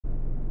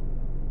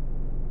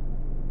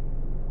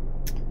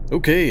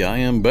Okay, I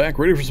am back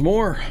ready for some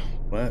more.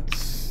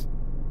 Let's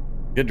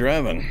get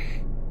driving.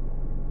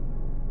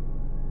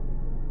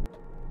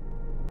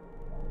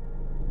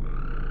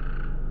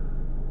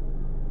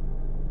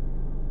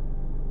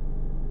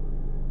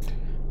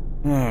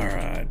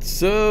 Alright,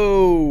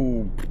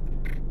 so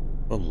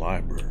the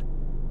library.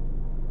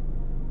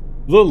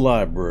 The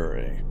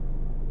library.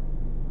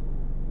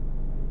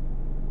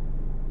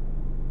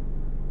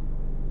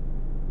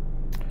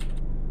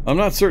 I'm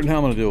not certain how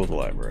I'm going to deal with the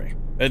library.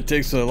 It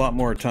takes a lot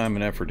more time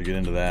and effort to get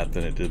into that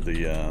than it did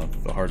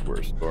the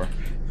hardware store.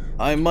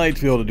 I might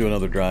be able to do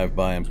another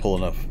drive-by and pull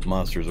enough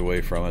monsters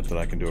away from it that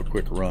I can do a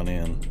quick run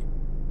in.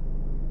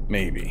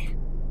 Maybe.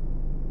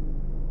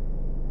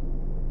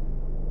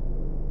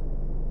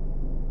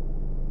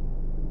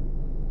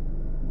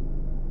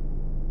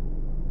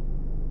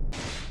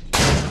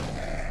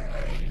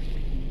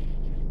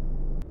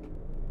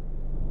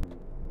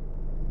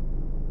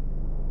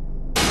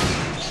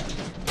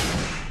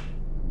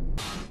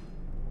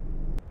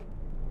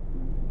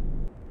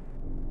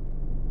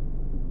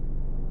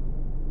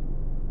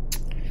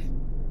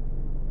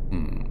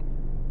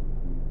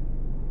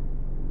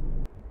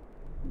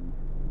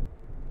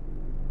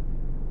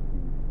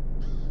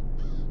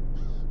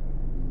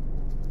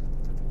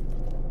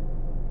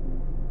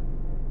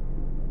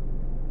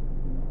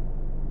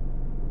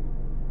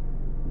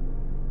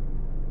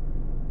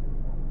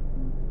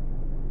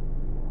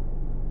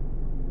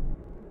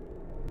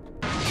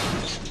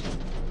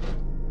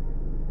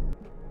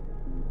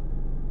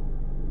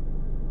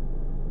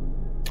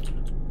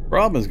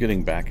 Problem is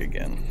getting back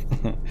again. I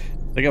think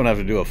I'm gonna have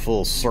to do a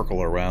full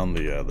circle around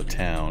the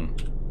town,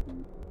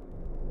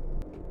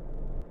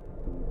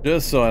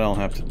 just so I don't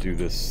have to do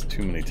this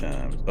too many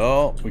times.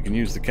 Oh, we can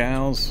use the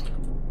cows.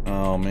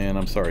 Oh man,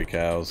 I'm sorry,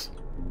 cows.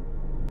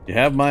 You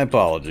have my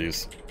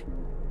apologies.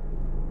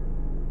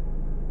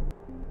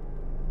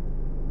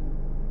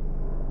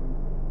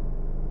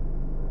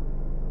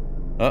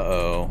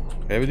 Uh-oh.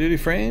 Heavy-duty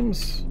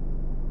frames?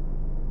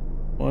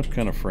 What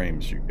kind of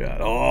frames you got?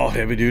 Oh,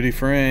 heavy-duty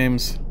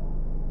frames.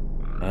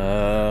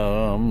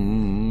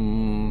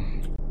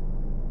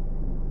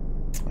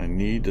 I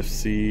need to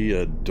see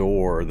a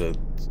door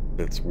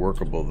that's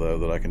workable, though,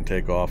 that I can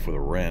take off with a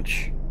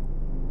wrench.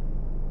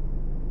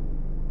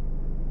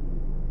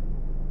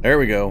 There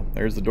we go.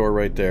 There's the door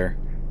right there.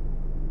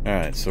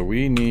 Alright, so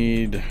we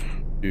need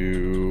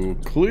to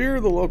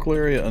clear the local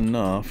area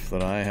enough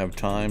that I have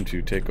time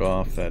to take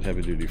off that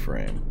heavy-duty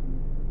frame.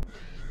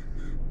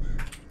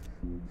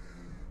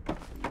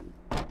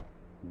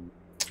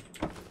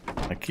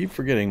 I keep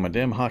forgetting my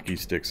damn hockey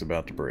stick's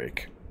about to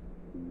break.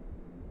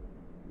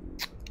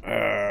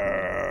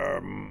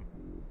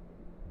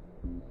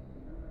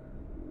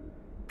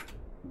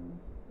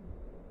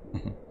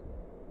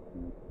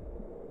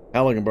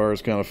 Halligan bar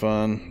is kind of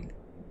fun.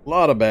 A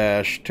lot of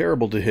bash.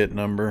 Terrible to hit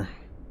number.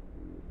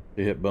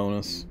 To hit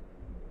bonus.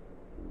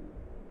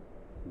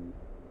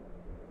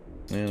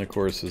 And of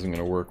course isn't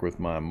going to work with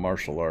my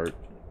martial art.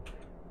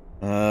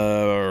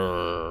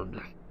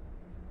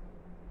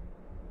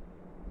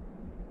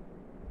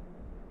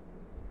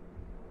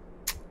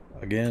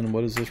 Again,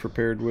 what is this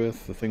repaired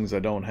with? The things I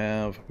don't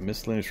have.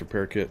 Miscellaneous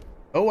repair kit.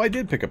 Oh, I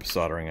did pick up a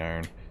soldering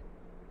iron.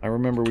 I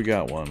remember we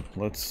got one.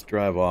 Let's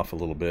drive off a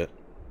little bit.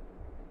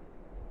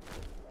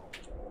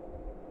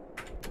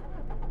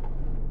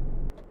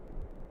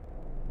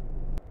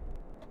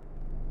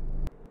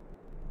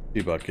 See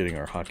about getting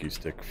our hockey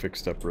stick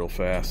fixed up real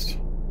fast.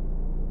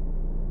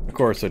 Of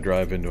course, I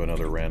drive into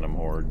another random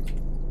horde.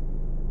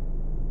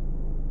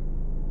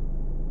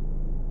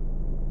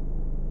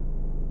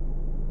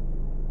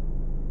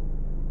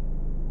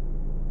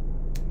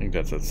 I think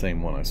that's that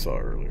same one I saw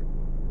earlier.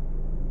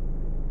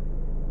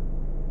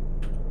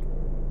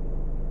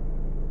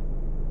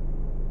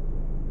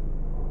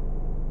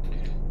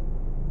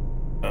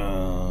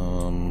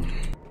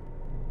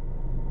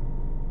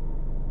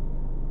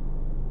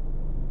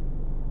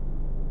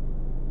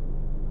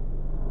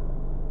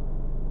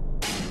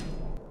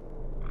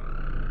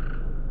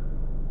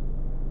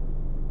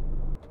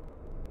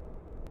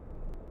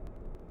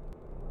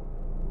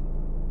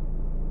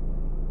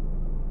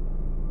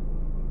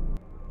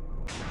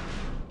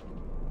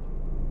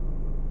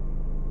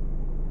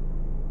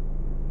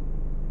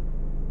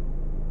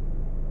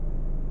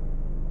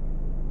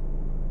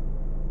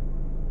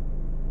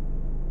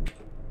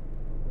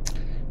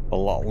 A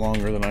lot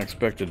longer than I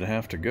expected to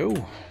have to go.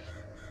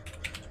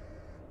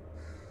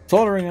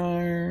 Soldering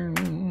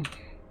iron.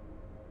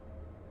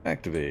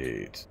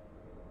 Activate.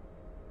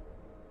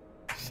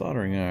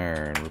 Soldering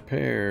iron.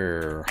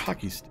 Repair.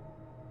 Hockey stick.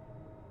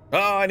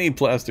 Oh, I need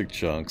plastic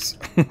chunks.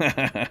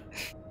 What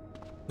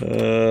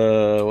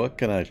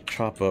can I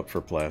chop up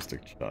for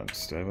plastic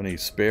chunks? Do I have any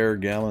spare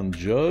gallon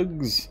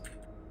jugs?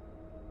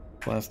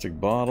 Plastic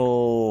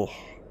bottle.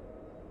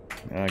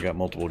 I got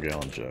multiple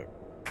gallon jug.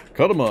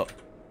 Cut them up.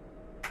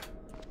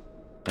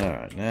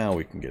 Alright, now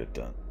we can get it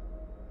done.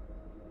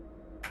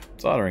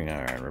 Soldering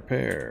iron,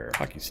 repair,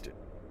 hockey stick.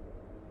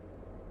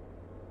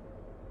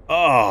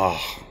 Oh!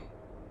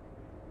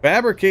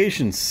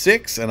 Fabrication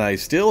 6 and I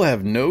still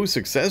have no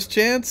success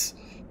chance?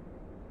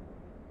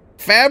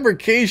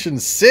 Fabrication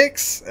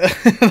 6?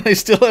 And I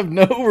still have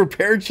no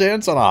repair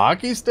chance on a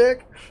hockey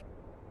stick?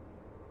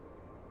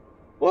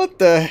 What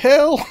the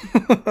hell?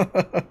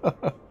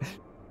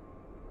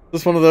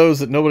 This one of those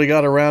that nobody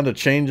got around to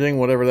changing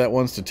whatever that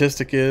one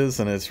statistic is,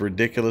 and it's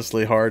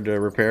ridiculously hard to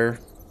repair.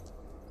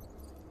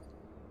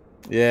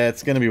 Yeah,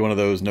 it's going to be one of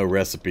those no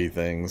recipe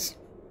things.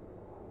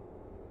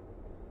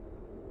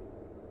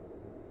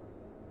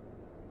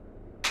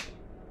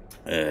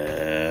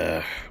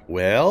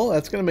 Well,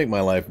 that's going to make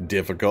my life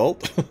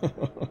difficult.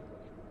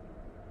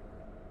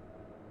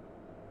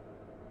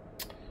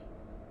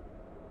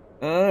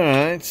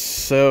 Alright,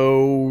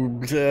 so,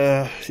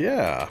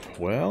 yeah,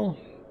 well.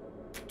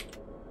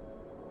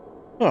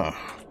 Huh.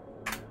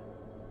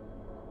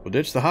 We'll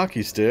ditch the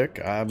hockey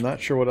stick. I'm not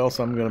sure what else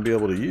I'm going to be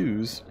able to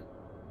use.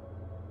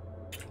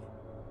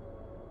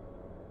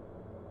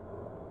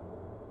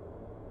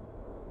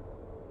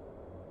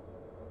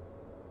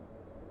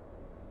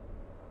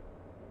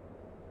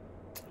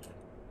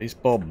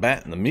 Baseball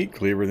bat and the meat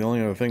cleaver are the only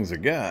other things I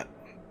got.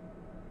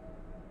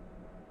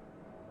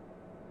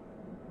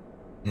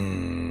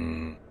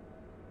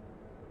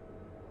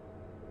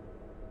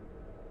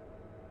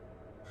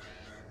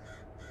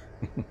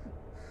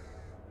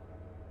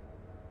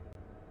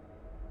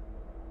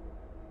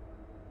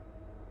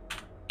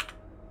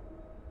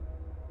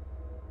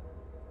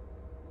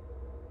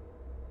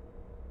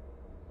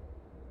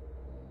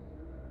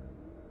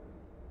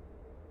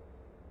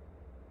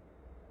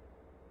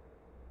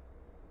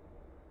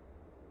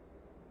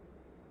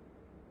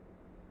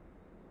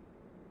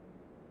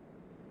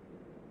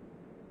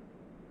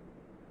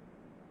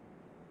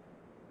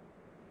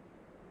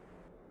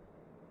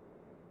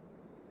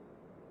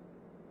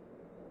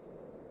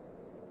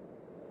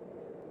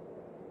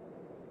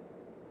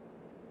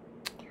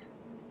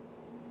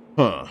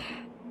 Huh.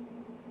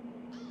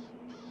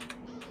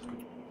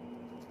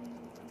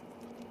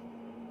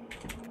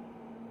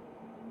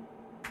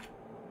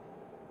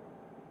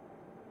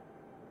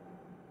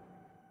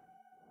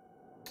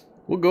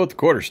 We'll go with the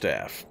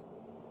quarterstaff.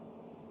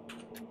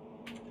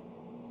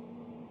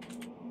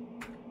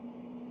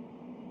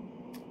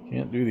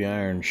 Can't do the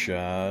iron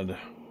shod.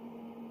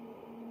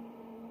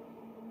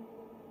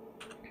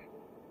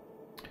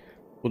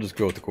 We'll just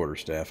go with the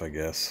quarterstaff, I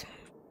guess.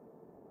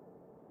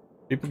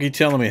 People keep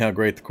telling me how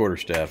great the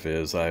quarterstaff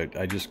is. I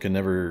just can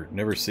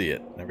never see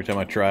it. Every time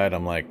I try it,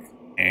 I'm like,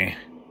 eh.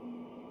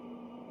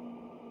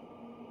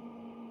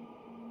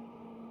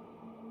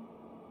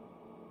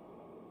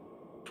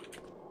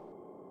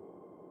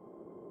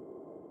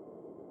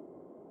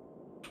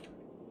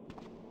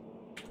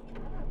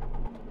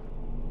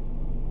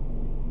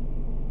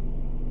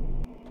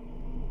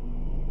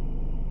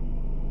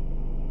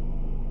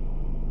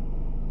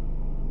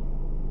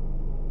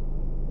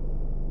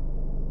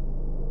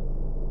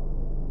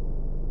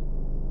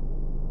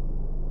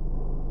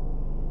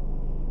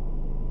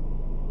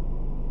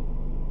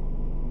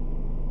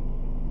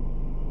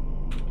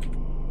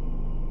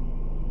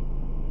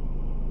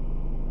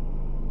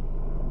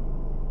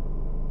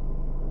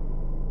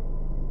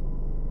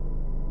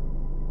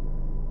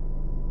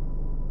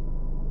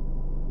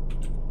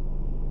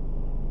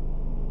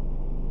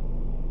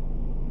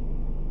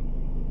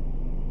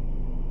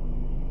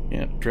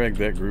 Can't drag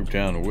that group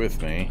down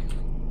with me.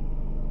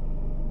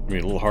 It'll be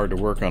a little hard to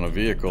work on a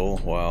vehicle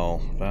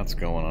while that's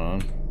going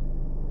on.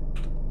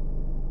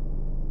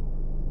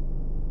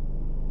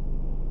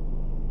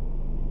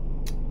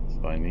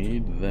 So I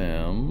need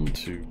them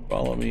to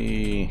follow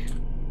me.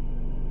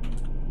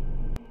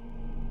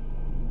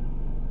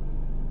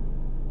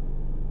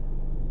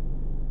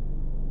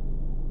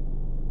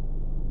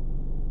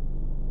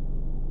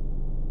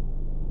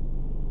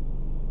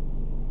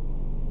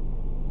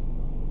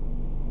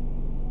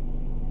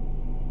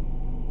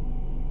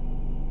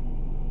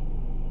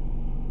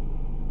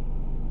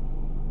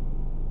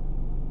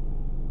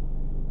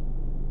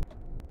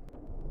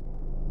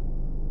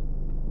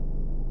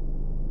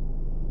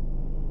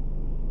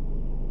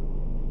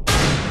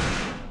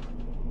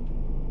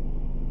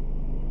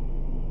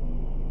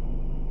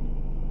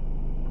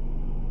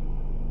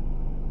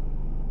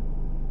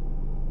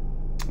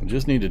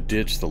 Just need to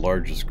ditch the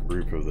largest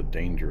group of the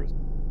dangerous.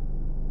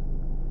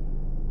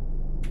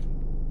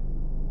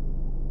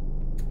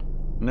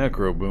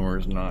 Necro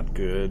Boomer's not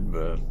good,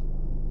 but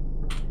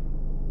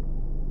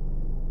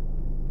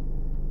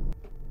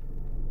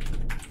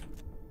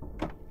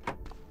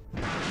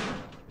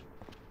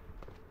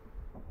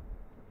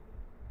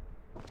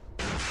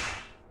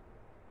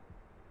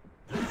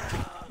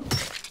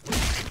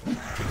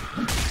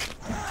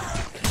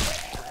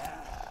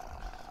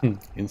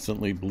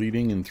instantly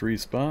bleeding in 3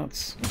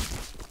 spots.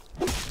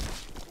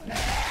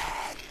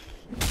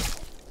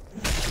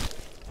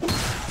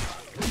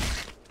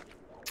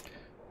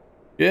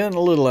 Getting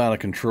a little out of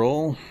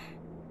control.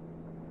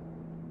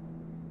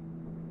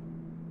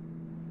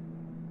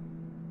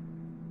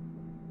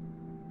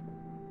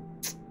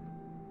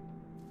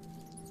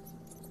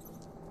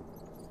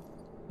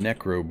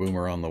 necro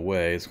boomer on the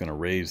way. It's going to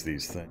raise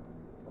these things.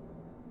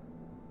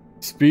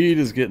 Speed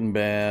is getting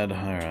bad.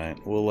 Alright,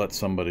 we'll let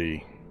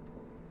somebody...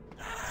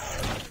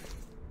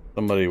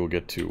 Somebody will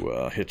get to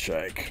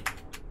hitchhike.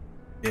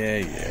 Yeah,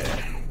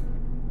 yeah.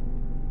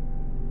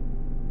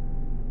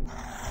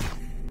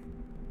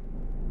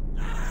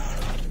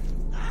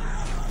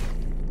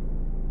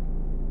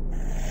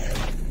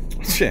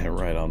 Yeah,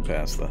 right on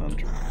past the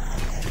hunter.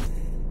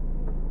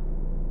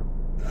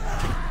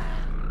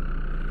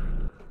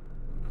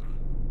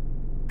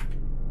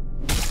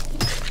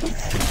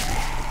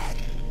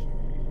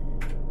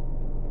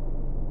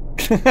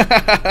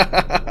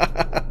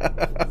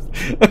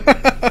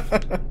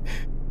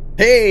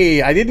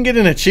 Hey, I didn't get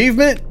an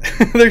achievement?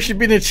 There should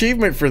be an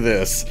achievement for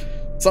this.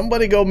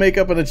 Somebody go make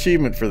up an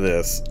achievement for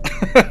this.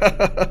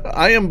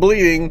 I am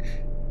bleeding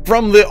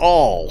from the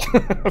all.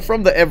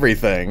 From the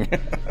everything.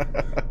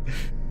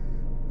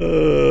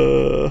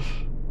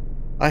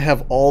 I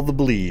have all the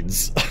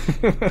bleeds.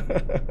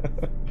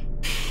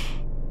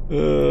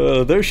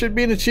 There should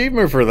be an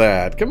achievement for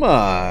that. Come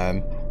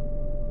on.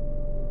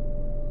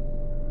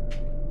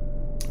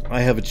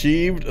 I have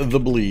achieved the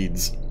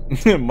bleeds.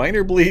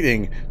 Minor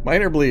bleeding,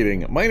 minor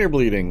bleeding, minor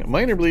bleeding,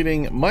 minor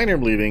bleeding, minor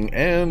bleeding,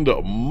 and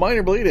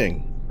minor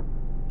bleeding.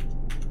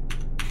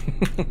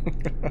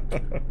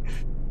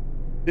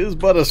 Is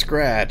but a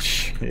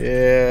scratch.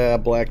 Yeah,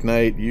 Black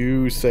Knight,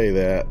 you say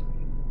that.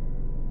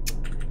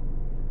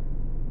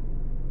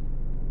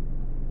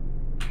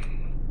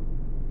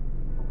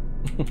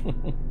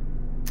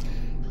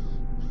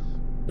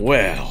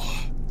 Well,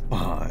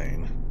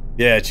 fine.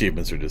 Yeah,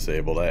 achievements are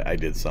disabled. I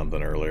did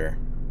something earlier.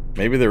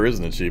 Maybe there is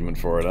an achievement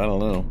for it. I don't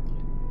know.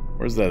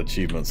 Where's that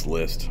achievements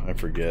list? I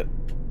forget.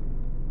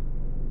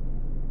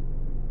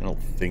 I don't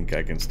think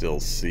I can still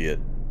see it.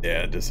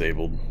 Yeah,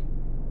 disabled.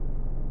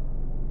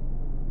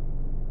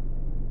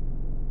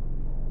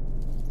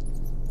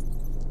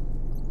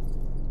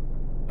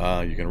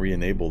 You can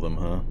re-enable them,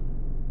 huh?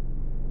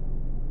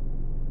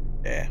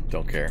 Yeah,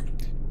 don't care.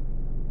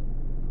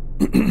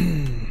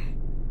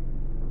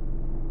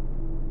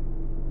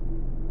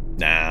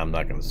 Nah, I'm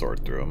not going to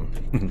sort through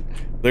them.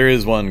 There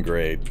is one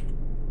great.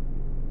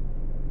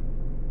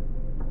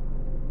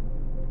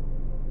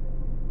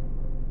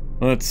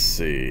 Let's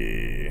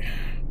see.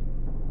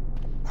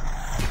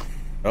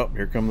 Oh,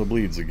 here come the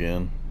bleeds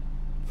again.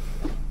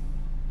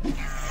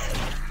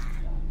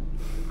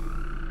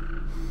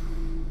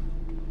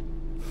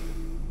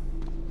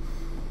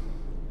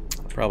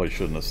 Probably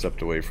shouldn't have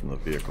stepped away from the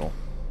vehicle.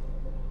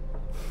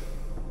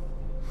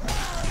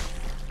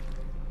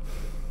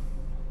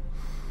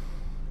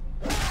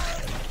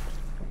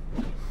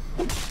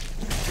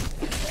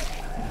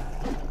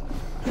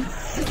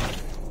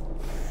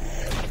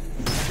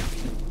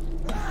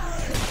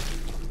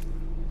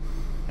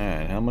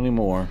 Alright, how many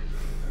more?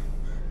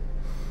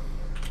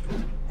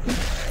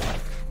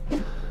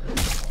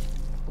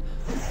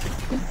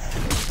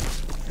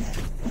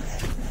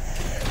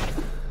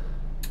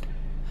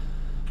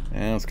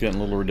 And it's getting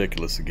a little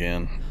ridiculous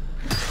again.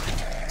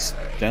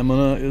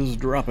 Stamina is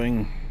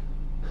dropping.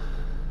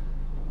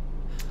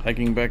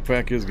 Hiking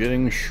backpack is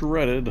getting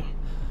shredded.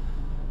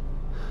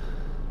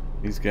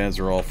 These guys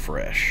are all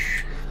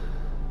fresh.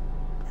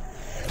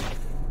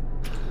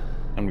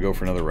 I'm gonna go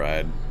for another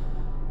ride.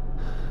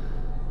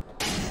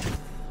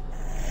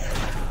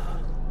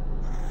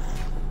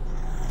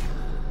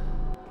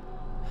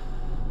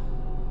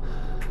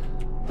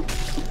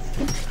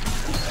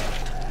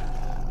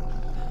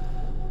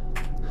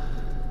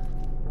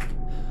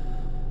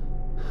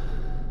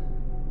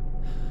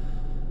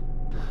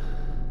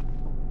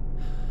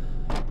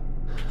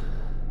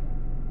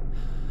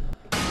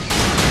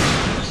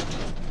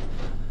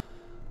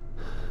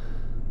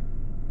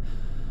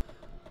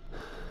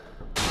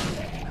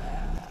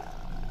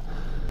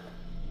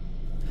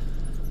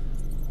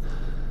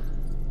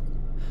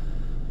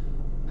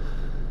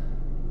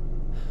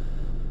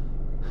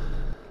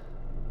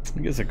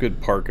 I guess I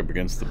could park up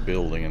against the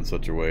building in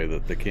such a way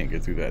that they can't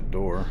get through that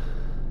door.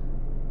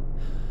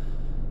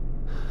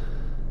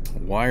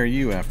 Why are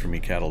you after me,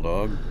 cattle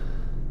dog?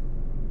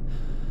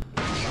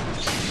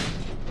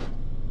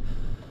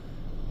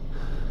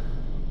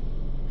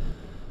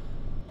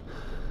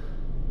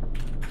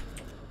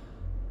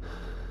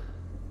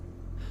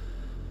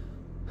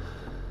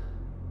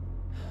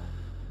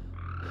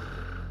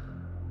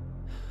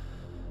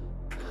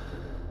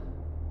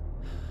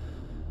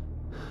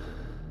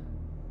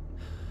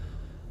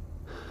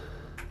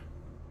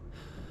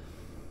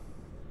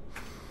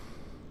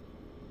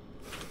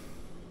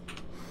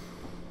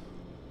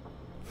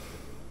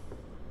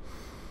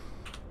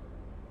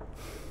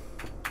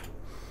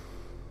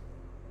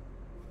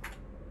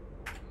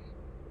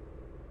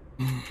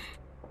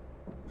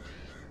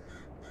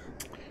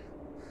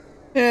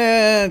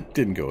 Yeah, it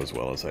didn't go as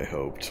well as I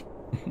hoped.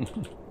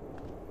 I'll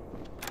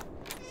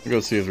go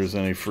see if there's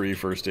any free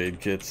first aid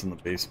kits in the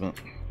basement.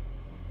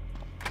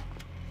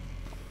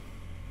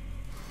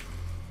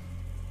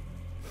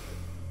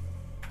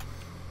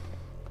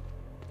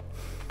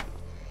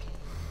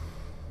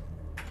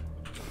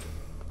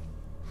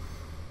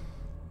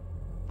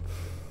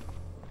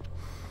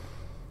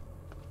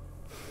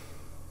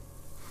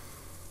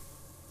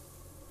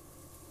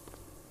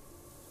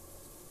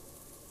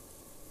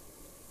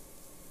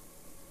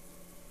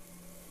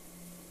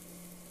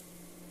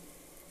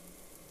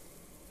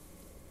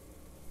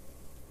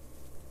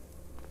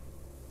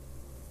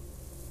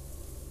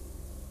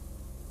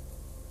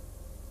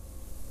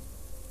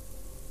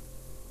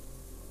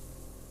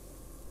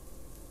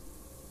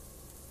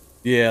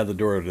 Yeah, the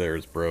door there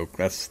is broke.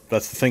 That's the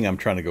thing I'm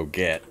trying to go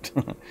get.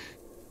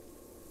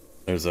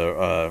 There's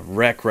a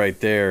wreck right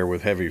there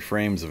with heavy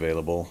frames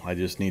available. I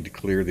just need to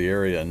clear the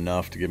area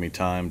enough to give me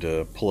time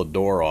to pull a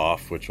door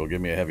off, which will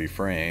give me a heavy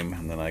frame,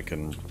 and then I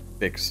can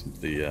fix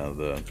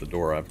the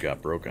door I've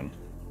got broken.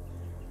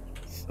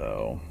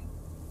 So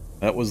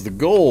that was the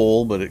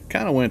goal, but it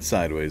kind of went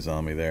sideways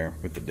on me there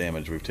with the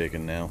damage we've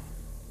taken now.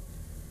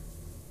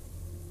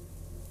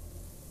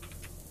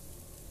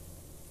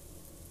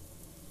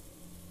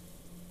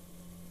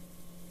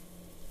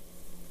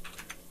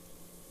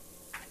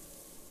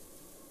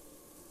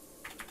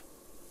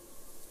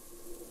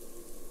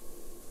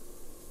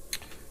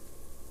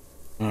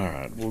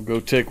 Alright, we'll go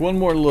take one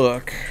more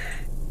look.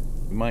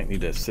 We might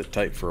need to sit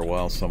tight for a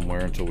while somewhere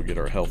until we get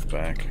our health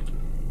back.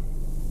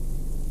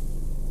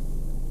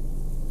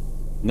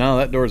 No,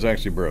 that door's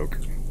actually broke.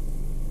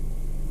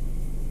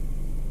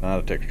 Not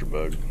a texture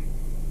bug.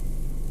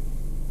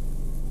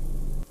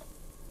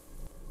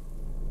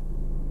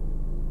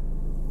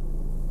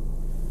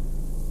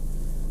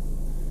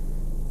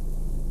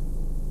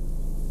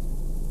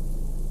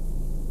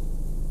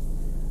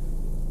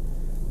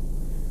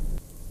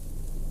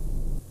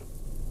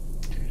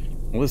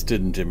 Well, this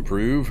didn't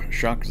improve.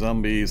 Shock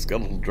zombies,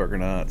 skeletal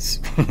juggernauts,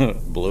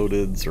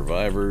 bloated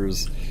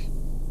survivors.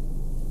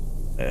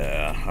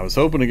 Yeah, I was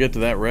hoping to get to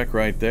that wreck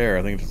right there.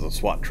 I think it's a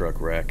SWAT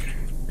truck wreck.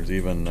 There's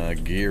even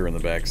gear in the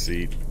back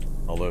seat,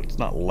 although it's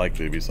not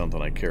likely to be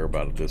something I care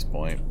about at this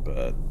point.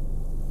 But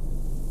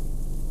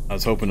I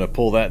was hoping to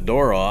pull that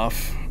door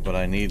off, but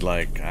I need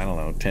like, I don't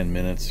know, 10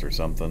 minutes or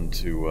something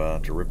to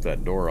rip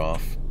that door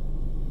off.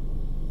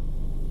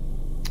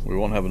 We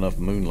won't have enough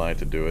moonlight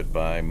to do it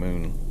by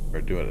moon,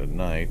 or do it at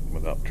night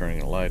without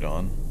turning a light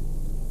on.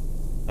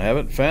 I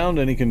haven't found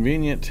any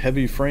convenient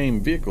heavy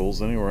frame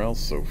vehicles anywhere else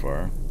so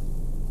far.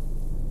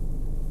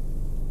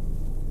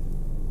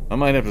 I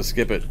might have to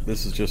skip it.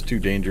 This is just too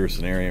dangerous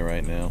an area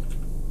right now.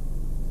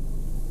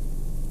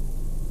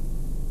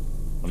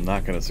 I'm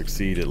not going to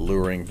succeed at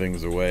luring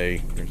things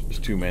away. There's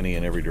just too many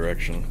in every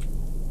direction.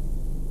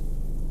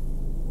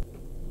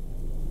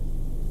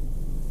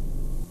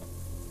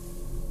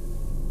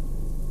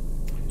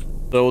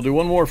 So we'll do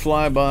one more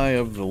flyby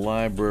of the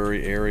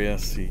library area,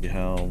 see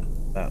how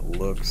that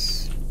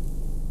looks.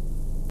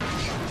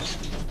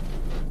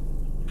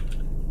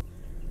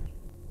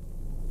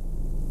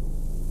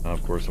 Now,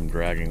 of course, I'm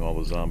dragging all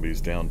the zombies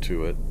down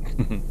to it.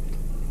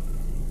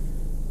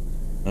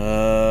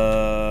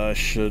 I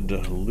should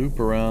loop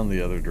around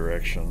the other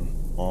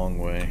direction. Long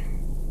way.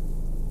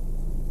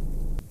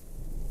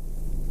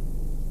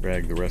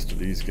 Drag the rest of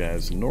these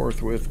guys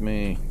north with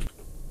me.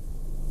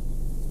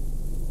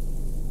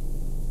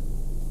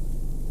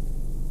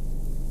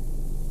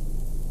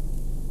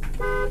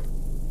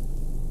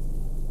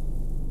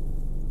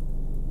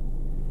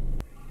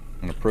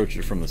 And approach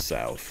it from the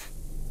south.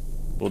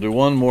 We'll do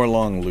one more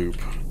long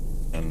loop,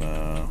 and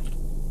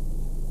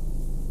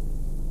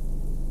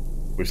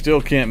we still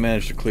can't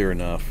manage to clear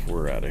enough.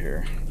 We're out of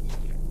here.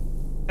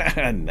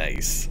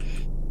 Nice.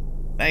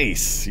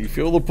 Nice. You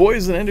feel the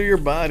poison enter your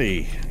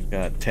body. I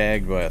got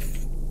tagged by a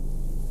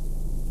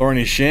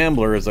thorny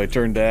shambler as I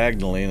turned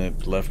diagonally, and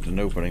it left an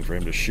opening for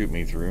him to shoot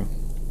me through.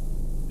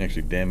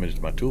 Actually damaged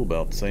my tool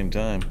belt at the same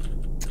time.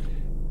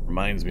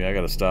 Reminds me, I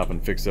gotta stop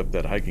and fix up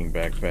that hiking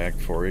backpack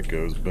before it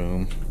goes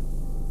boom.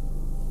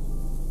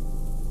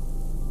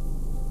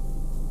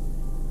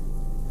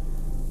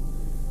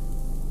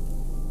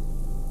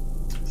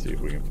 See if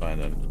we can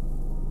find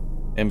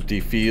an empty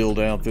field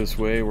out this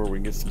way where we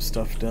can get some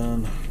stuff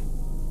done.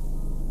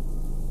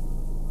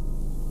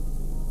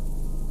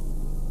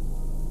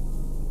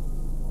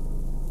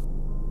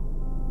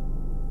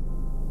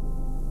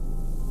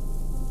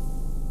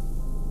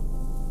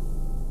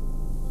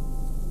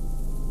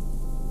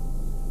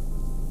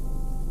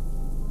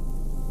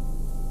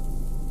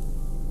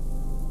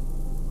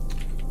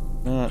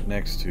 Not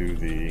next to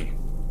the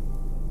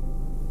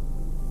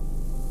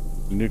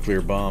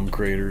nuclear bomb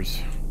craters.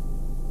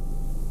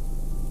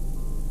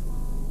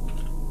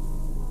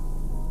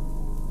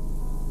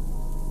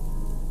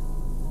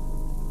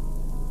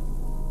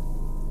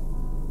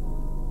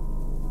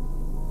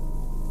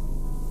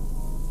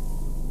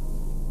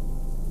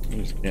 I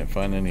just can't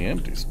find any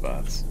empty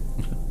spots.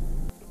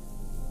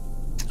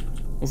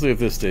 We'll see if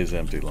this stays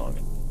empty long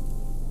enough.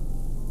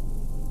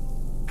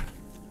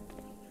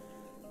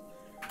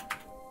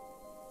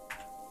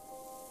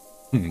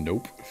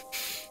 Nope.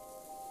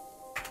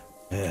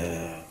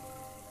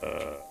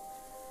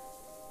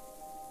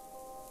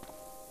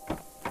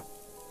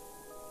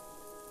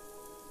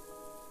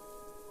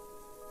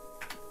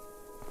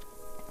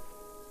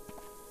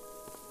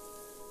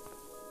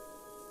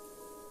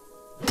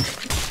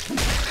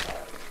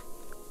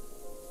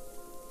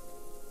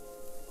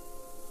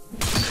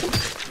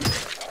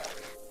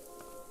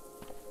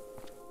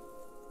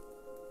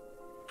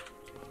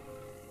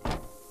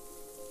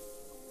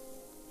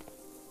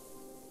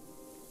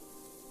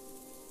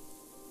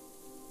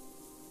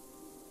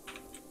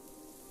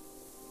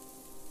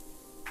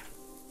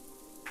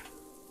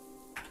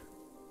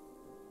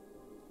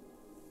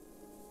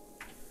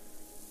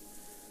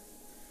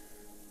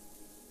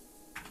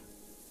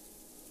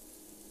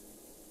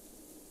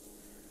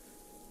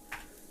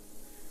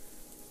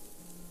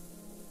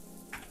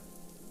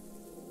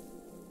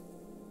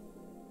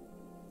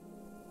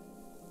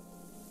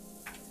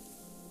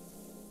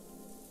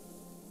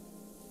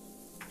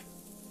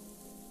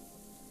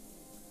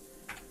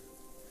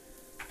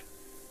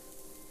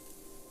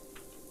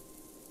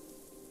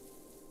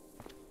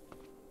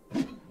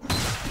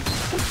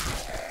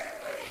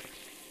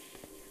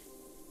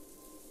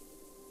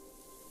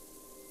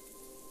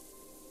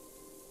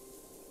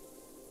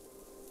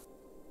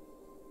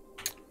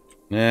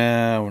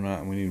 Nah, we're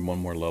not. We need one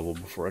more level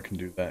before I can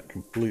do that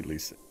completely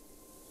safe.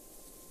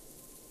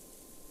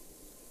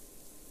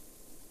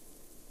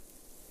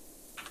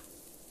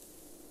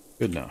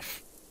 Good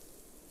enough.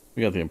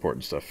 We got the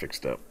important stuff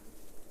fixed up.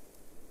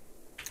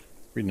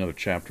 Read another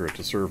chapter at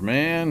To Serve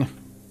Man.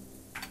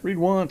 Read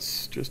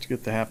once, just to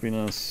get the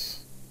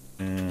happiness.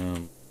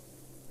 And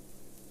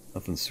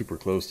nothing super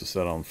close to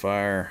set on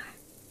fire.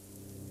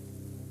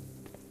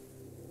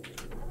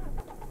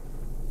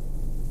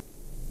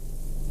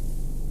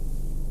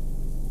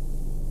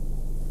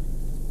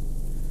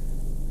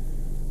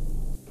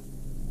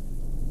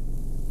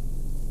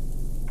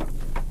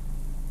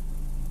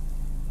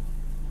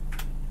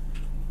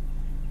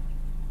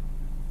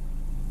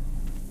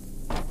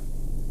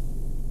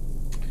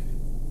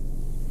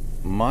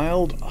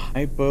 Mild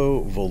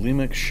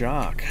hypovolemic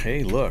shock.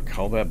 Hey, look,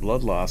 all that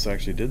blood loss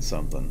actually did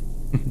something.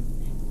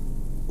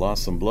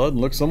 Lost some blood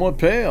and looked somewhat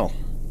pale.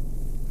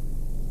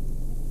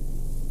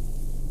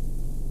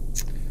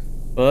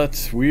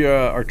 But we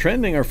are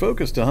trending our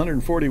focus to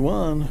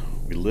 141.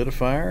 We lit a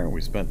fire.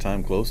 We spent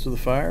time close to the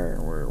fire.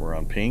 We're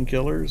on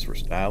painkillers. We're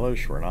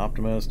stylish. We're an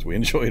optimist. We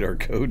enjoyed our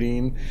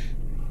codeine.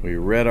 We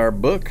read our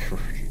book.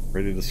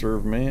 Ready to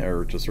serve man,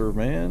 or to serve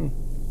man.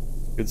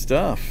 Good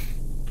stuff.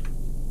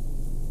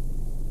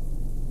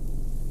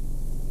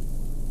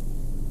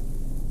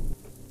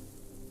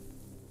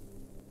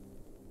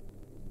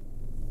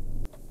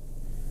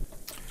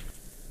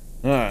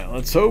 Alright,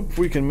 let's hope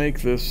we can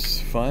make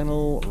this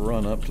final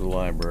run up to the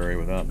library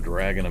without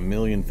dragging a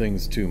million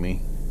things to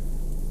me.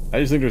 I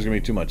just think there's going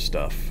to be too much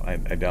stuff. I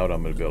doubt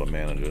I'm going to be able to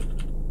manage it.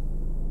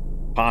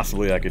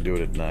 Possibly I could do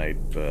it at night,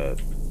 but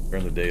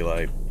during the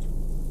daylight,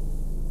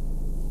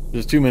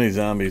 there's too many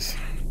zombies.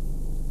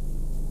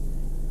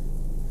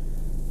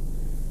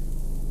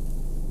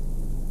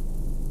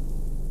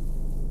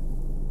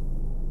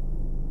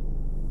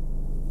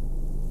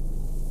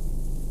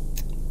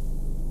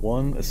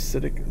 One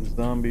acidic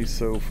zombie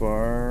so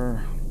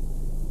far.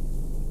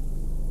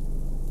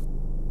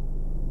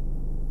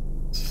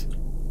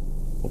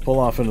 We'll pull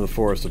off into the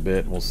forest a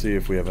bit and we'll see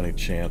if we have any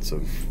chance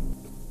of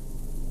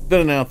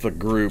thinning out the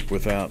group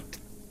without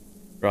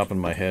dropping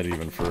my head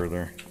even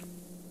further.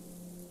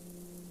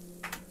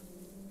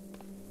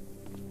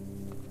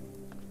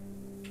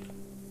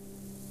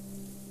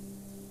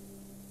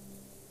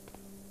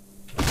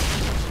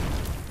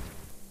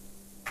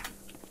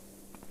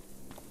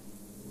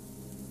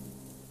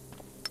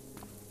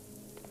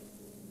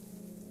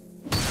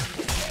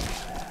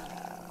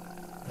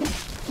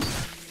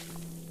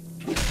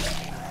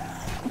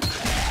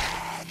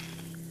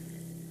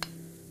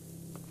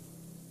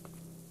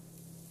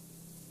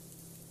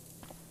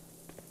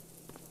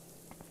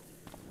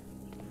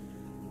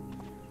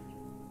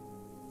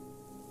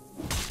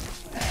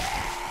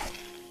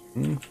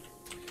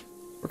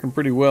 Working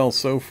pretty well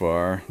so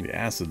far. The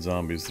acid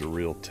zombie's the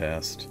real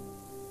test.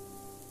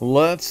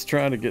 Let's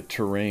try to get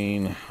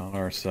terrain on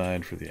our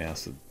side for the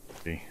acid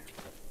zombie.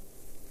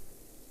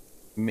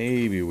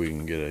 Maybe we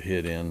can get a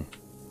hit in.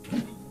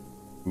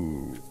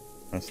 Ooh,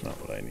 that's not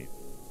what I need.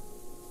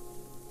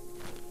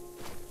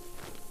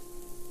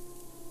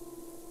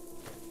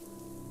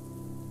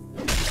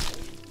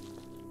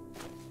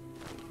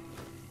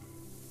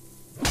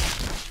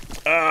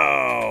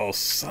 Oh,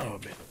 son of a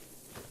bitch.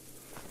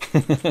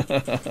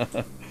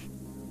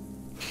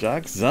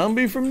 Shock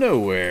zombie from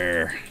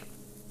nowhere.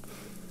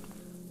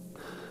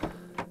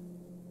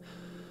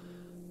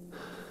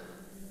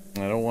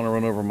 I don't want to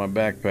run over my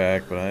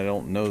backpack, but I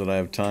don't know that I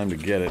have time to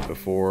get it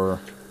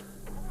before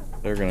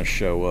they're going to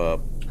show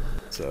up.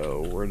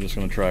 So we're just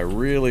going to try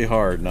really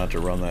hard not to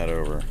run that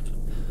over.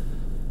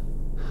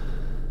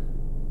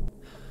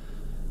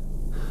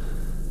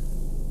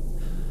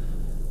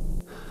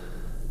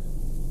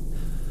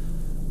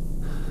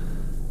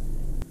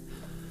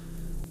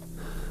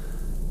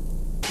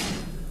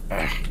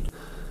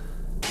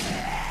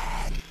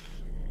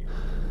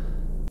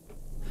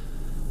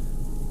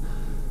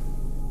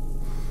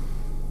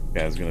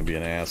 Guy's gonna be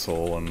an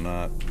asshole and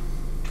not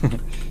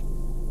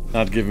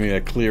giving me a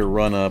clear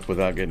run up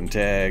without getting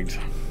tagged.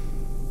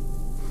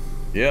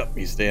 Yep,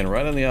 he's staying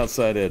right on the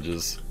outside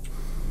edges,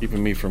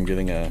 keeping me from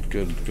getting a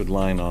good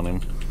line on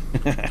him.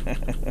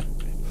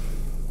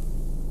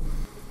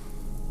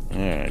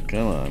 Alright,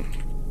 come on.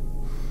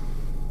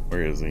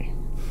 Where is he?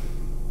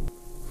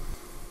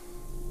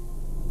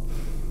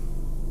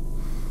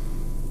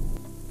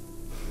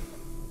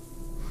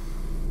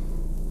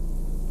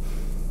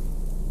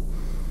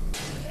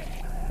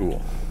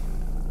 Cool.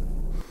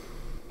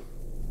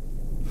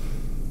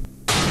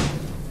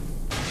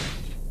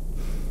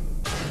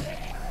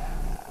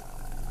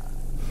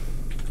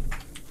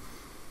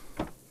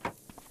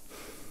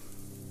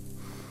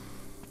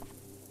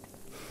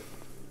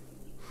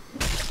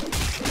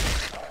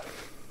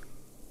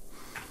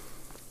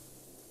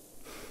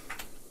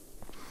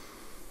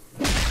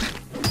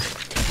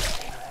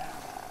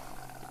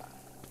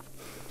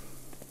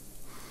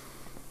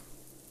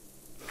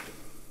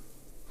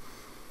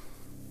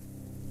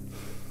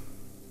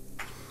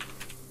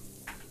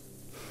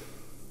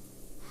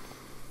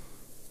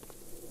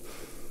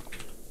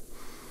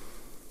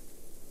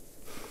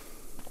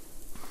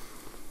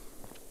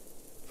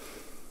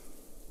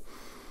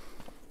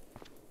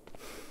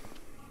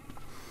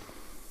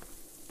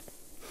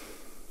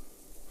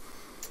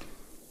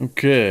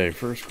 Okay,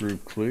 first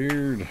group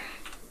cleared.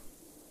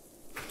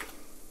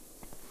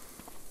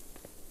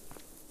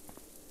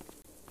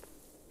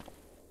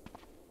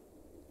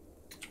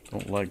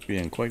 Don't like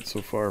being quite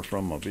so far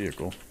from my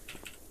vehicle.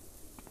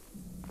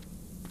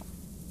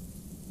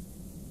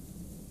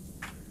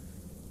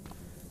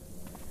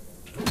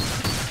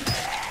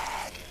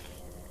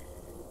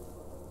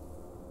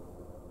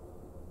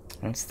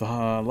 That's the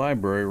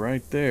library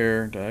right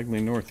there,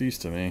 diagonally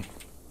northeast of me.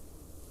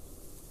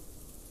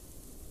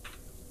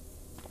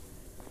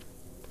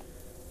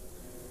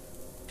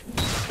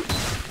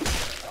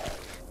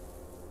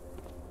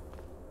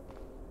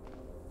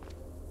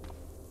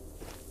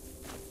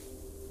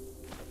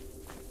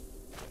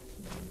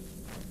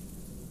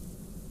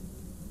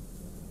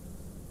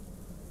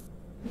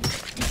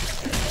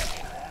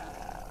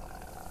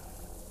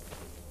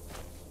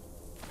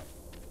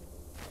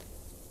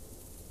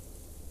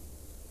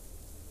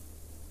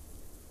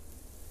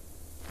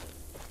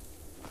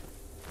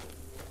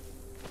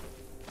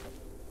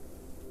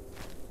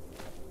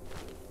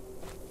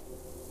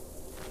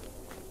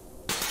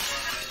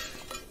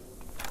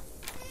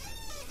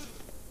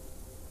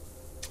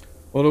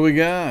 What do we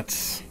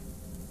got?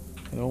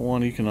 I don't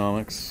want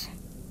economics.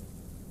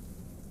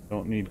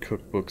 Don't need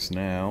cookbooks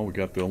now. We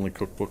got the only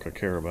cookbook I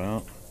care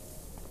about.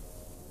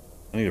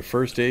 I need a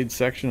first aid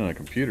section and a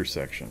computer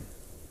section.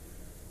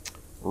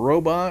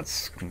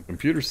 Robots,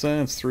 computer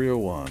science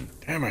 301.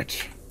 Damn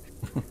it.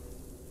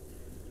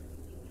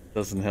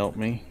 Doesn't help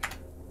me.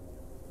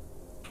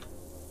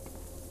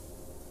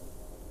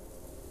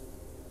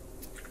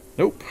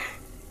 Nope.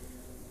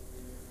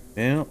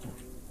 Yeah.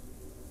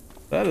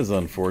 That is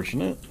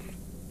unfortunate.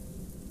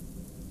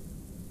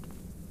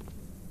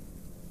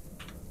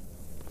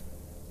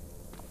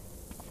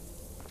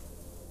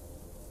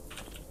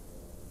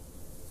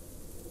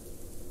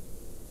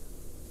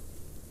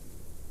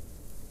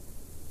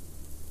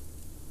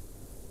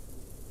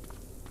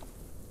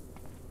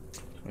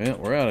 Well,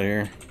 we're out of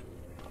here.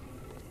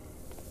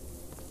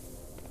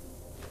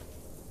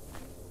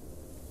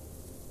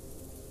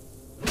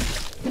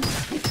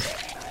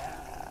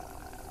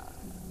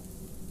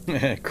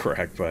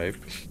 Crack pipe.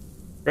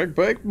 Crack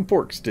pipe and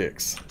pork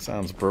sticks.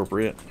 Sounds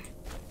appropriate.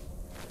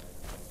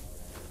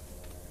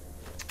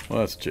 Well,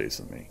 that's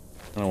chasing me.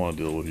 I don't want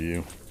to deal with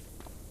you.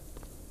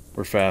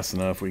 We're fast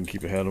enough. We can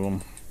keep ahead of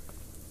them.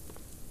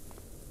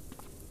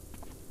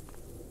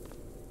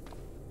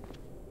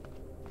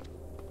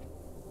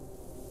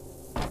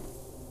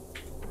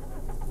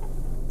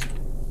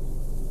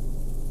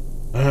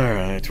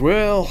 Alright,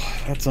 well,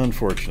 that's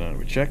unfortunate.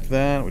 We checked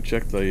that. We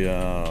checked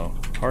the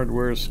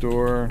hardware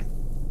store.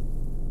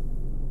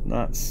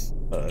 Not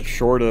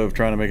short of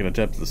trying to make an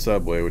attempt at the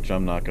subway, which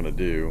I'm not going to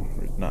do.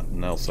 There's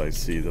nothing else I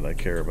see that I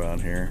care about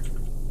here.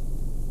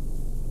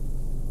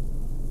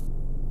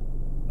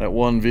 That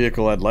one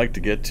vehicle I'd like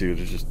to get to,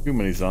 there's just too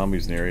many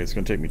zombies in the area. It's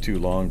going to take me too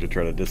long to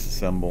try to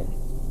disassemble.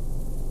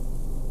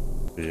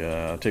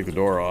 Take the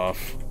door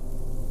off.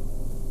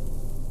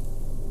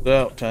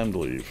 So, time to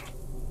leave.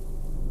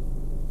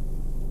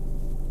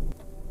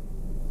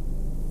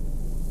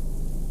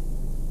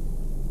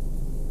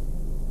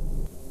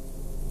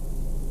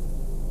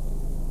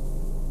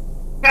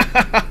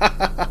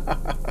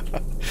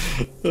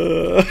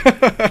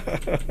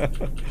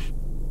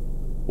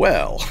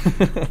 Well,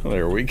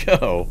 there we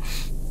go.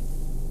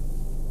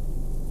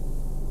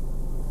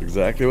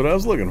 Exactly what I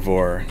was looking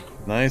for.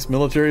 Nice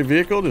military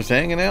vehicle just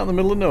hanging out in the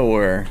middle of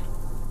nowhere.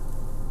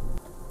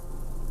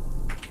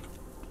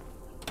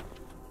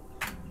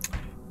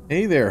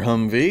 Hey there,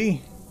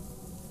 Humvee.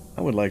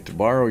 I would like to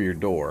borrow your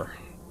door.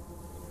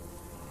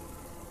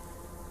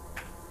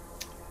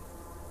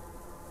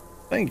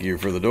 Thank you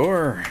for the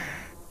door.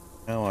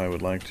 Now I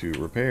would like to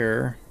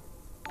repair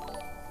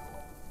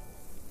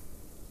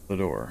the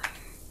door.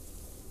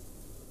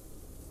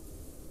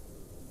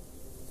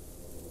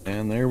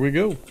 And there we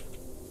go.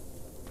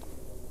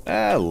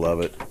 I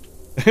love it.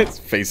 It's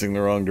facing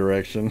the wrong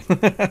direction.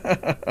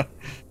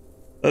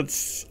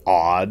 That's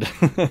odd.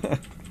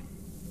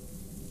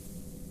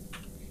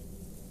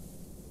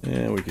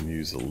 Yeah, we can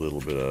use a little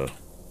bit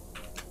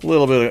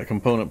of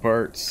component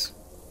parts.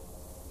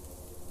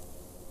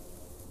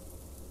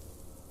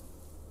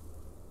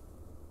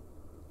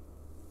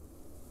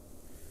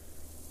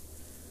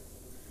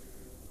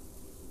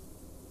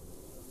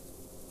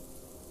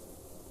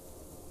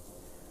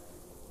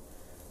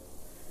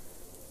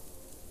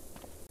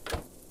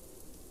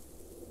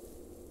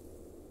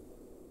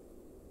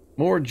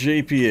 More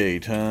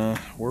JP8, huh?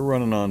 We're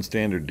running on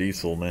standard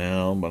diesel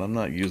now, but I'm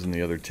not using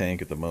the other tank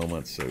at the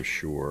moment, so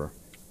sure.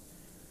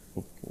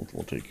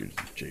 We'll take your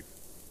JP.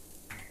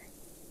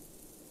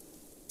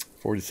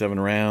 47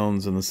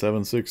 rounds in the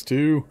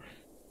 7.62.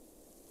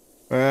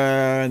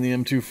 And the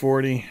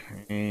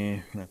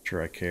M240. Not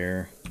sure I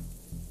care.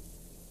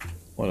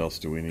 What else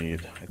do we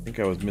need? I think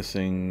I was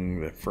missing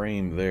the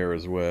frame there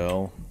as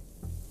well.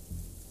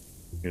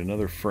 Get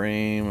another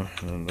frame,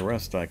 and then the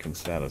rest I can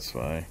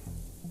satisfy.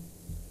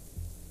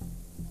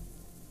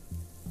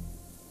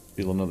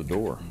 Feel another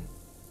door.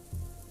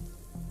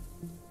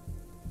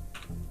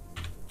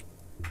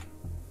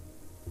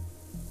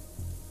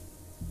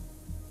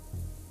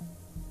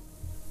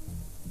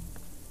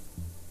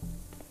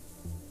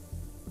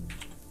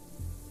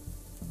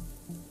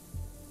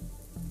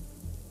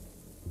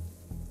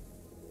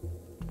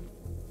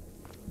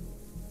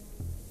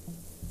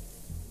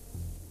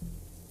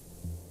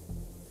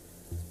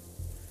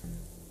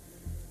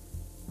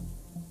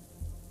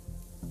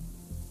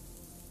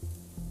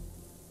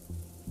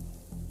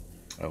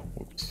 Oh,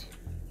 whoops.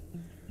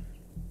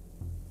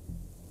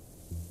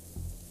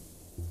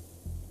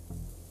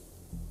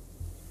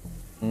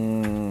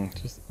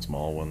 Just the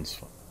small ones.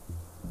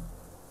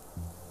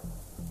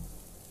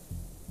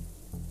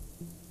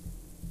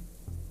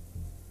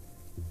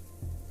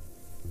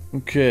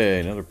 Okay,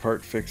 another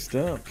part fixed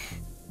up.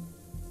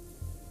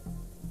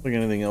 I think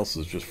anything else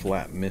is just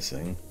flat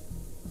missing.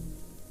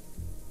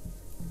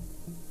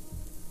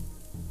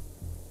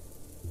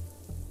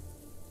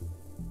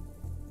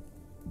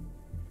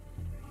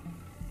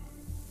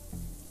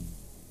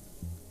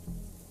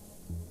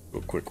 Do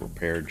a quick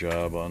repair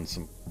job on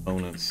some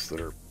components that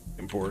are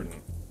important.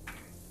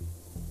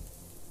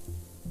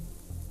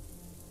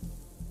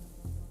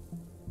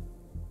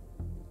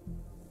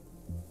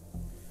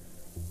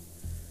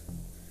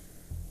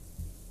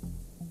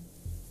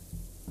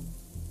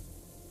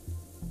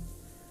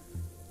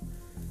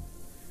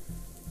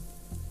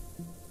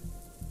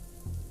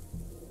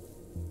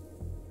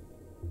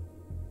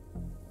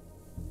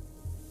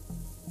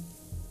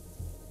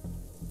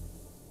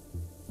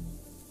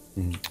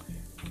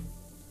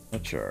 A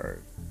charge.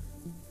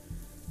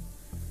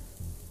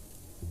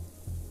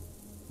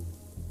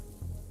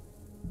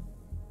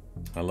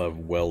 I love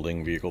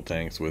welding vehicle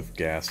tanks with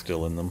gas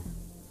still in them.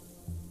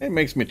 It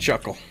makes me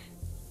chuckle.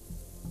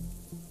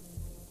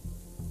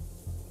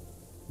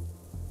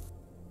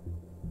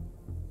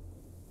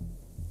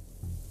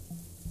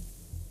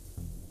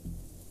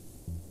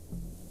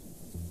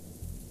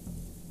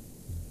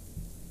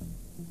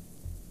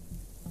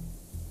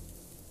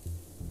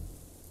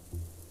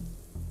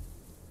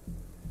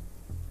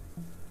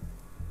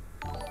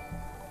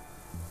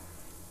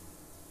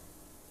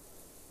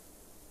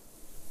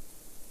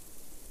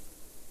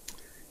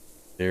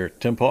 There,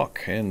 Tim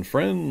Hawk and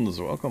friends,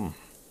 welcome.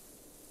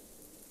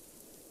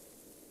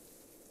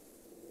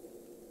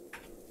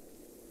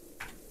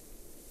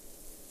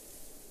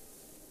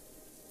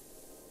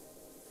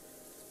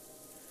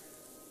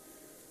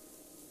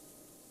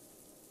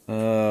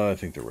 I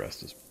think the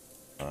rest is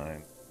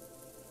fine.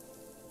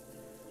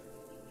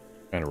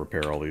 Trying to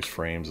repair all these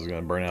frames is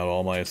going to burn out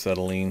all my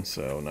acetylene,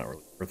 so not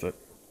really worth it.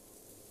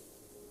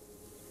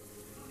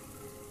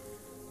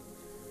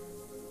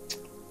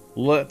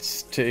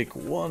 Let's take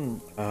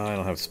one. I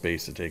don't have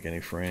space to take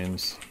any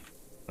frames.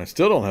 I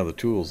still don't have the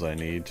tools I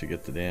need to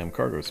get the damn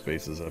cargo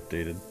spaces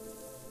updated.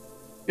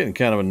 Getting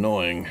kind of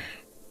annoying.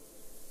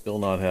 Still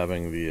not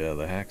having the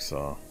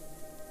hacksaw.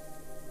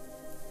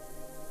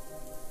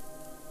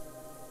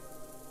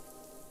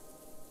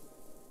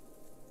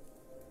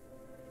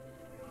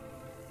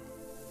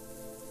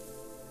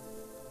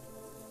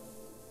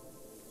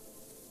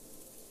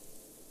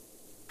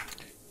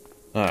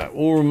 Alright,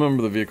 we'll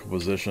remember the vehicle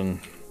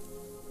position.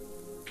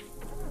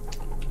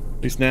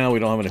 At least now we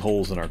don't have any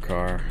holes in our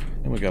car.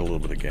 And we got a little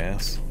bit of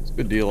gas. It's a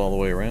good deal all the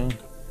way around.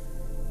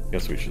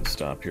 Guess we should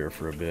stop here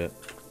for a bit.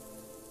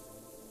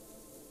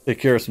 Take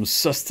care of some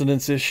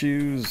sustenance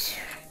issues.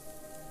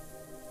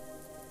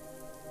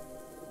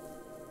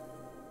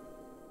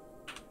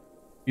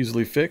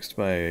 Easily fixed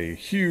by a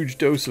huge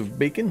dose of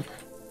bacon.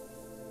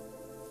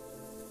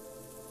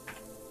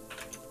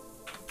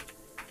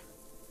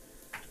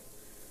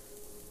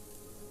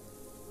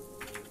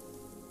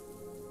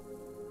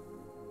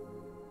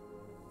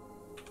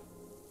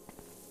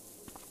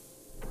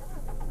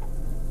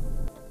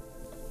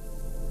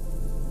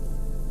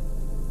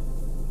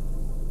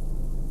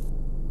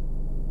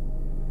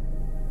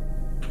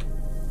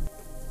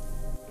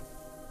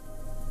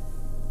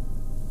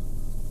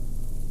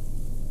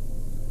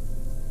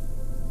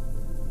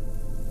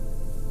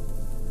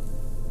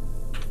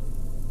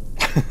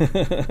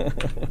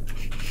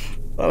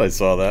 Thought I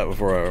saw that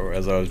before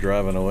as I was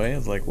driving away. I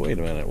was like, wait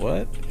a minute,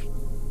 what?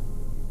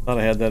 Thought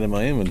I had that in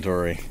my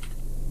inventory.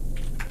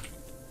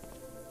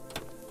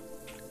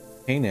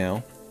 Hey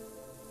now.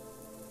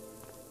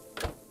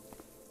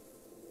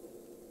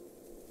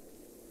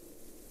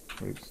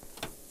 Oops.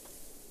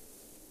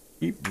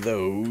 Keep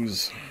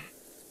those.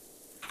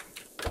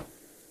 But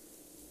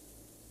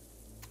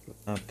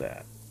not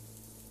that.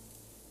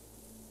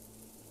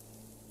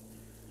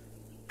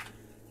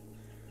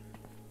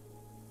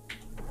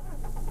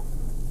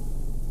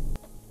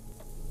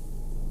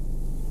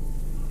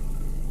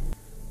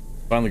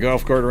 Find the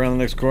golf cart around the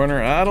next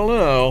corner? I don't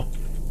know.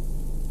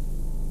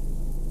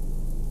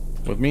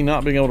 With me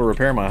not being able to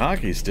repair my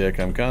hockey stick,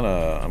 I'm kind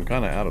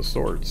of out of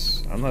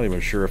sorts. I'm not even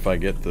sure if I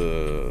get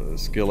the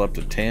skill up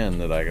to 10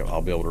 that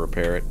I'll be able to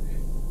repair it.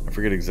 I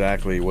forget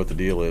exactly what the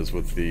deal is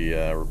with the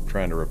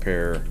trying to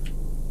repair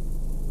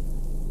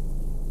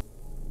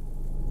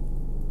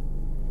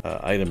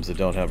items that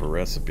don't have a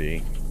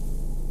recipe.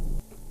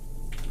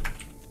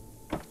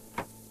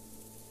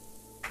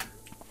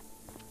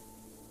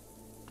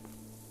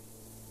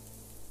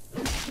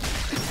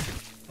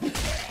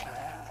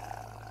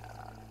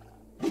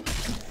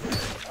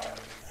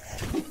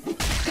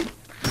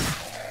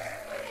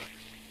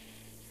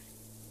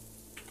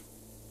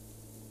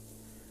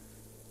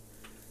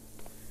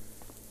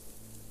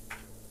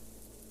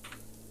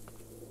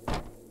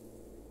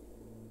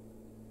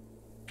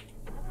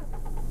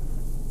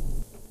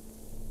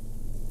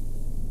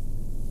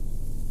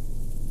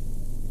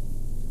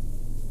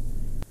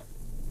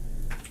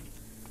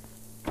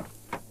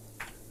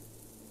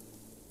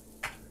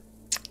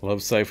 Love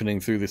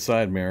siphoning through the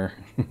side mirror.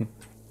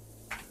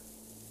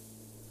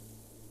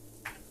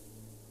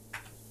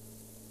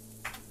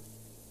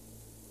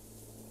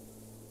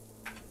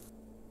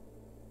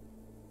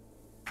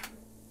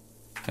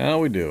 How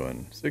we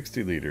doing?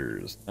 60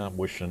 liters. I'm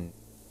wishing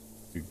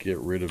to get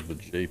rid of the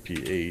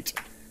JP8.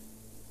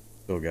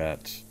 Still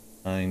got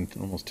 9,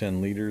 almost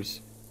 10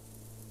 liters.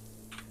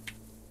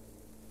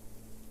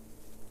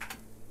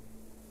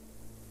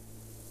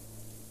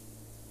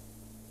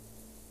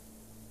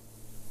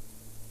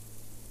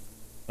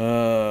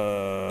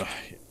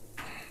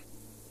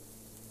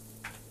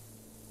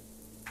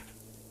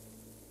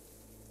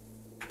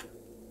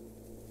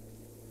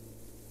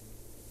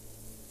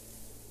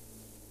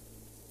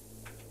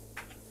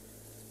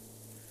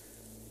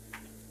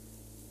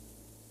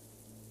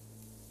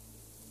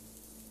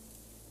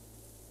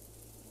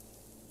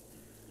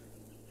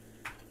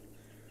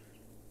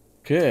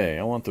 Okay,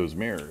 I want those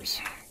mirrors.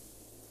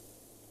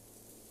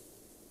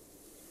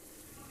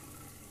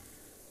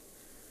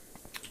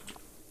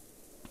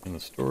 In the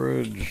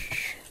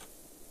storage,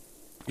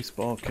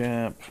 baseball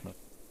cap,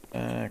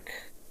 back.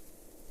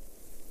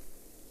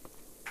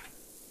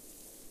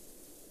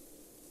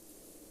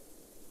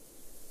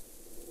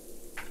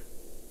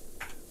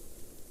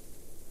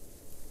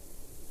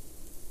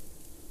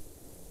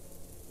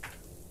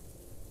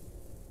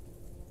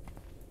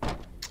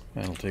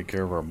 That'll take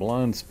care of our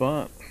blind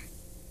spot.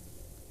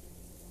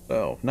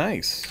 So,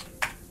 nice.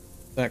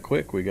 That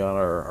quick, we got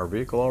our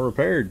vehicle all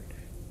repaired.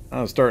 I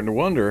was starting to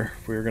wonder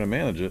if we were going to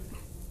manage it.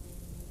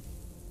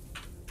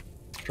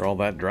 After all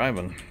that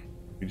driving.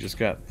 We just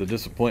got the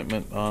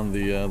disappointment on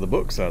the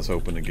books I was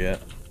hoping to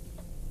get.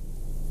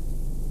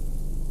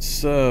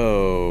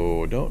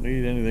 So, don't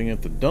need anything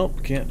at the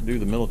dump. Can't do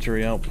the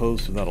military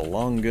outpost without a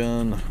long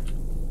gun.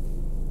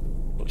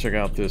 We'll check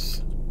out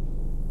this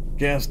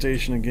gas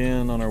station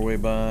again on our way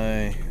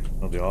by.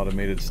 The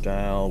automated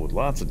style with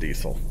lots of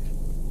diesel.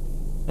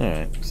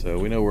 Alright, so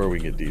we know where we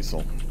can get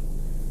diesel.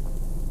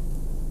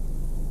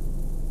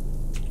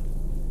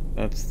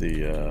 That's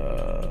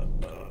the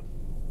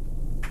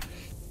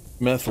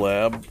meth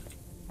lab.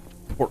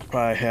 Pork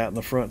pie hat in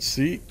the front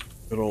seat.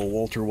 Good old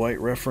Walter White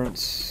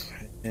reference.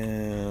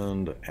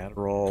 And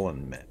Adderall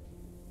and meth.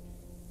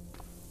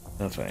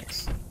 No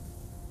thanks.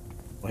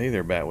 Well, hey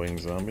there, Batwing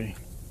Zombie.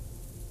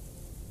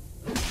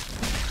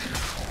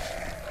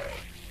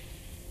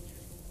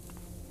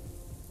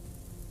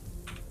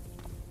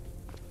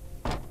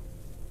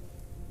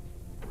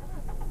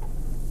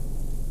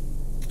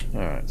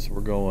 Alright, so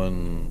we're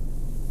going...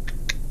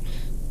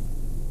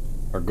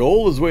 Our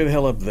goal is way the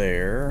hell up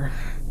there.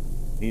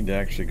 Need to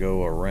actually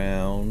go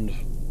around,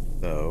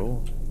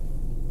 though.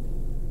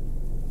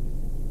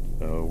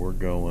 So we're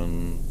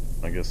going,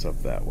 I guess,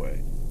 up that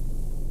way.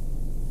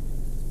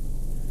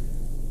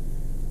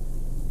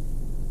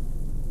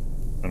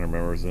 I don't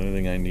remember if there's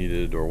anything I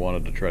needed or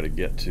wanted to try to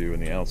get to in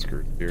the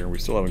outskirts here. We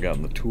still haven't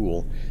gotten the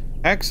tool.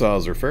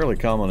 Hacksaws are fairly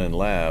common in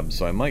labs,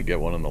 so I might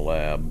get one in the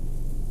lab.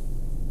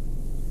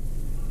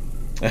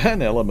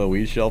 An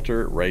LMOE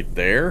shelter right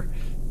there.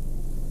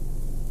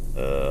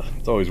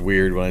 It's always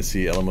weird when I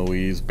see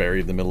LMOEs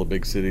buried in the middle of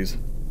big cities.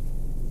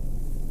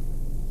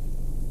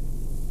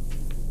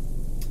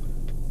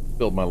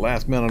 Built my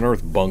last man on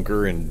Earth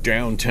bunker in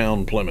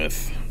downtown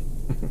Plymouth.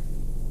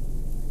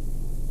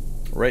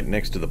 Right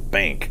next to the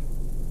bank.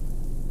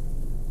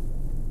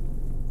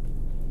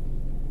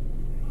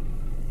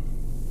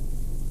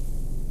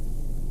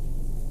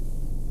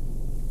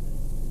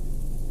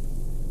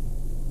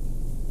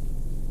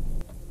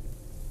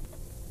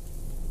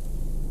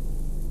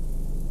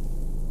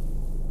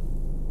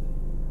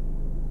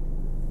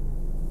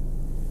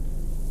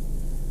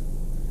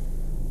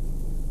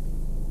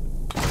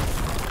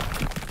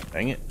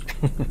 Dang it.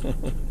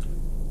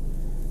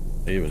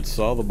 I even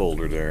saw the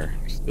boulder there.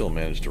 Still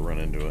managed to run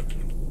into it.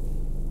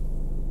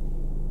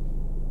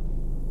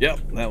 Yep,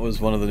 that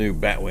was one of the new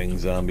Batwing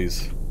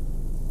zombies.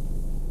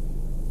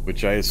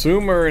 Which I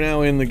assume are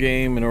now in the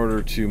game in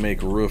order to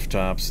make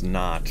rooftops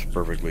not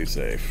perfectly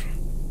safe.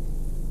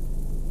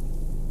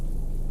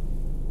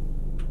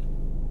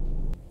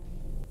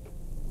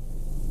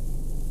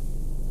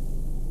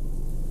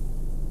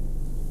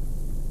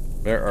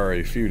 There are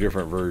a few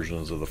different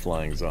versions of the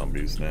flying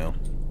zombies now.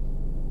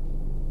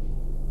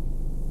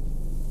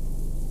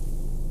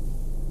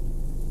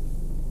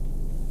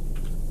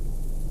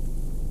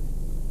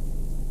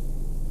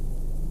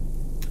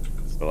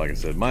 So like I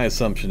said, my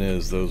assumption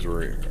is those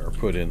are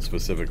put in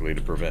specifically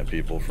to prevent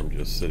people from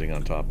just sitting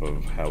on top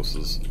of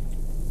houses.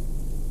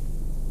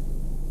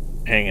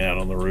 Hanging out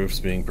on the roofs,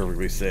 being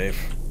perfectly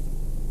safe.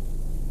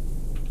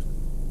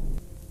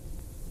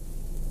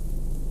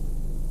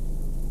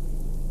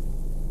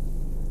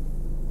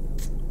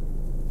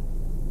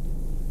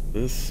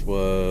 This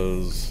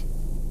was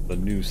the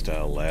new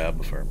style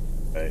lab, if I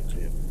remember right.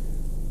 Yeah.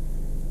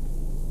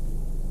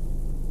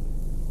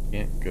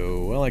 Can't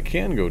go... Well, I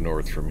can go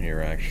north from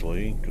here,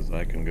 actually, because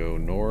I can go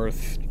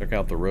north, check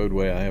out the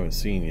roadway I haven't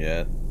seen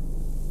yet,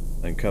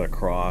 then cut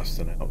across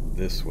and out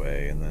this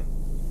way, and then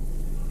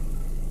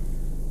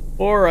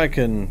Or I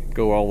can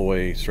go all the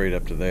way straight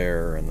up to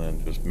there and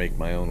then just make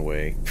my own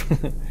way.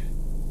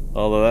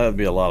 Although that would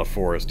be a lot of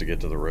forest to get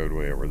to the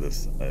roadway over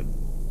this side.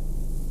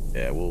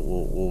 Yeah,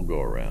 we'll go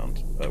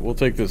around. We'll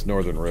take this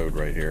northern road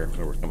right here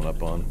that we're coming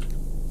up on.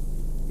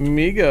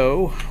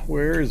 Migo,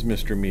 where is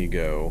Mr.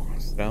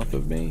 Migo? South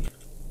of me?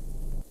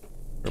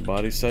 A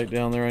body site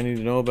down there I need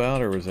to know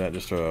about, or was that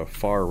just a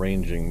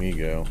far-ranging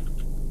Migo?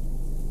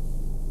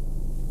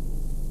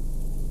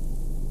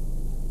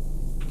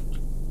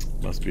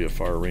 Must be a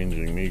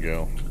far-ranging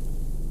Migo.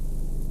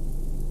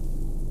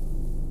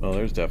 Well,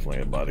 there's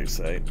definitely a body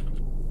site.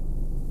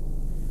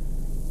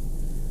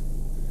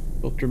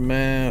 Filter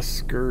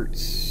mask,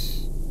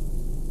 skirts,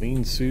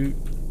 clean suit,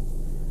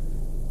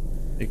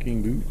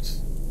 making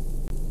boots.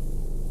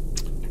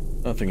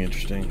 Nothing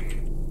interesting.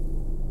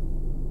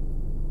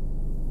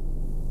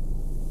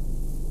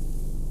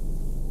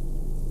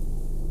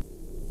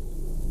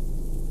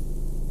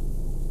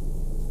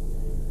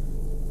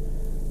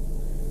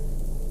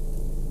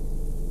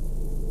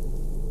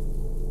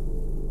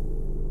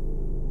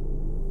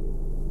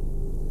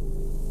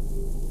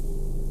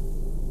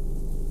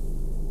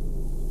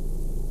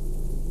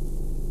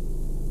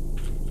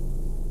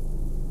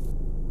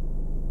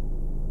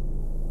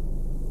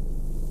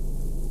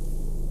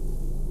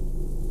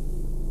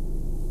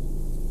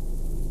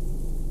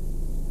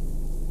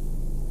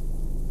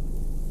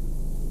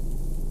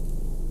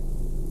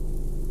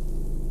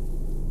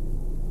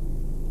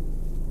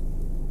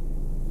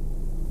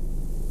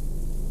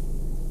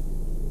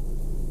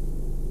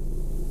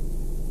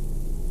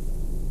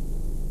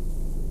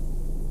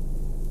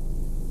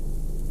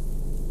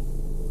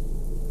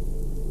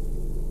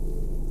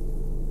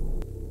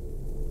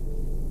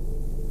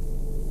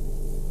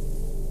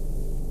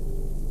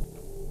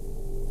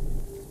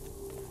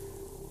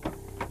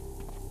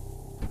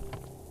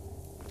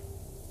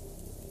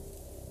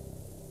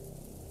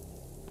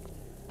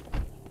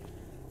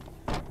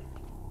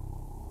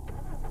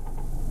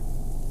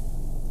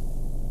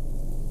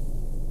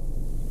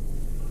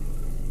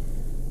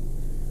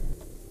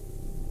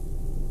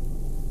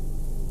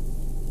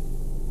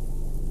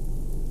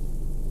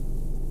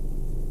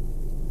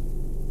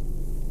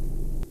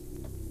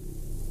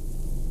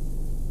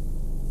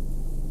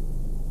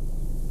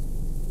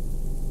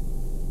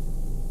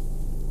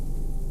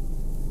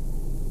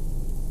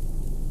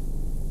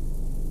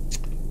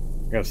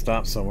 Gotta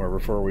stop somewhere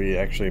before we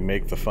actually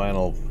make the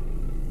final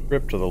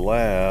trip to the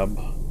lab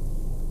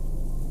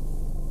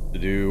to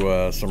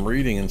do some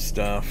reading and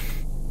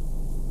stuff.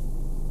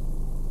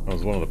 That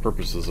was one of the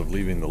purposes of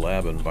leaving the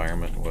lab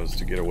environment, was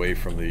to get away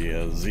from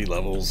the Z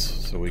levels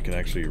so we can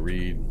actually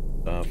read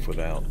stuff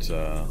without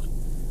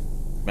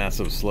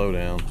massive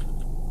slowdown.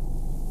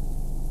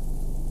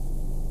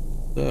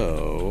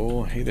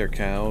 So, hey there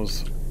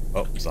cows.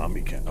 Oh,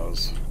 zombie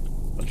cows.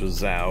 Bunch of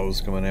zows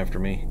coming after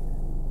me.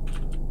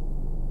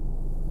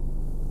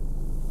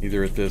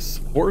 Either at this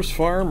horse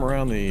farm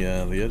around the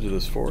edge of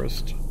this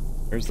forest.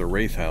 There's the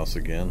Wraith House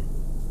again.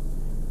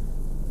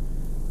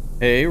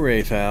 Hey,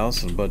 Wraith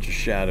House and a bunch of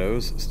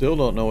shadows. Still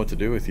don't know what to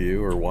do with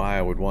you or why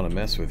I would want to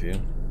mess with you.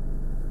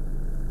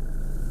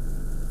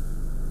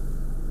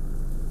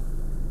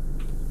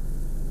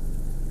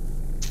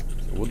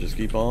 So we'll just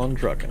keep on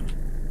trucking.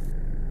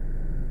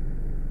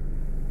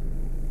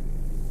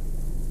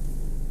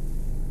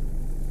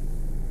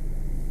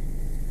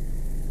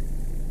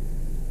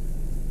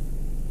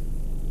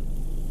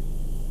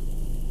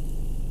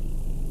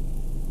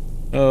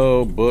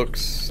 Oh,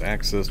 books,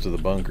 access to the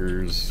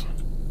bunkers,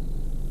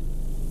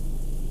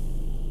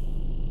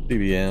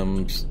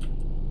 CBMs,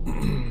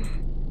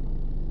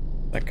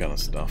 that kind of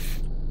stuff.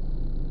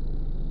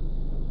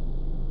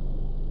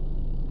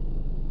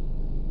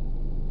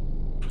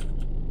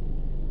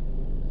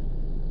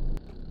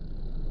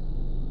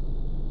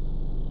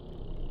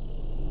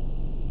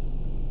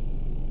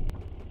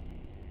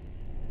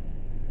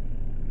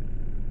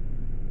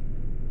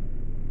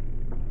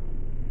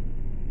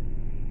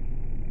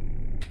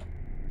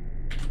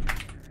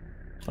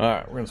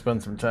 Alright, we're going to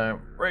spend some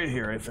time right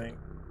here, I think.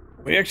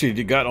 We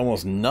actually got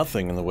almost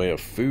nothing in the way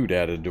of food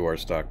added to our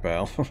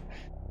stockpile.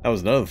 That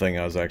was another thing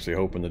I was actually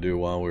hoping to do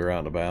while we were out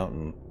and about,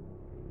 and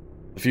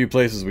the few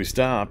places we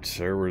stopped,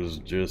 there was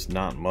just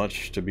not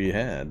much to be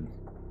had.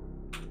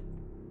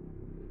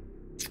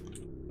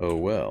 Oh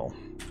well.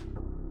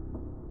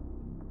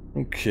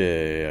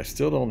 Okay, I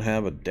still don't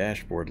have a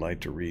dashboard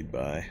light to read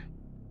by. I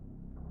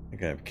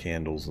think I have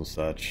candles and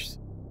such.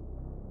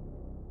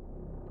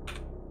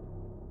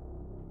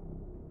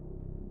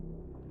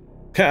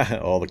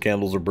 All the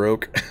candles are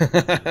broke.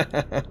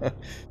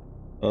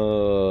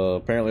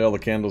 Apparently all the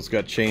candles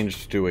got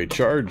changed to a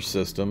charge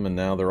system, and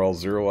now they're all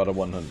 0 out of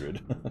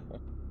 100.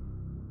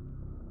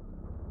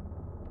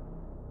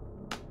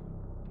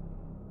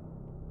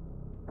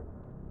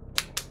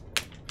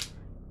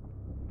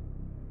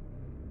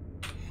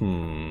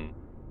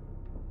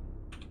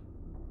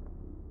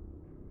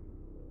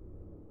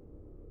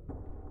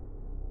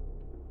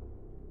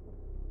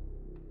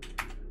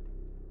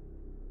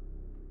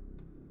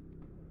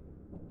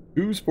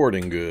 Two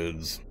sporting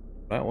goods.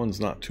 That one's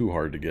not too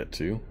hard to get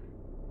to.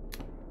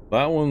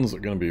 That one's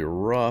going to be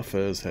rough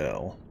as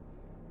hell.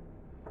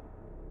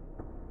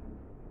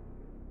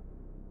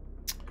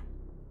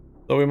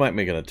 So we might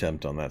make an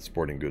attempt on that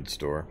sporting goods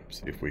store.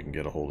 See if we can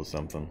get a hold of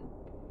something.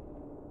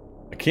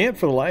 I can't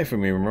for the life of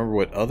me remember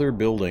what other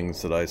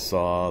buildings that I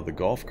saw the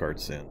golf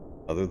carts in.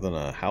 Other than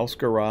a house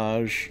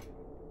garage,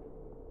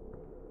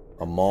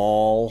 a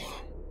mall.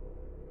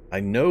 I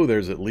know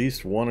there's at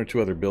least one or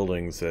two other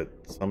buildings that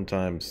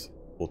sometimes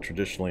will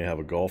traditionally have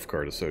a golf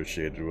cart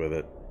associated with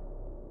it.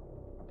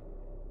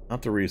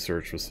 Not the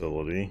research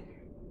facility.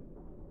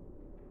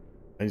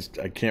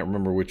 I can't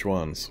remember which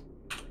ones.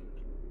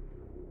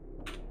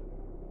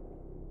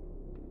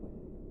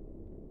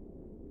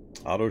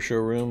 Auto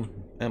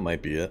showroom? That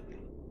might be it.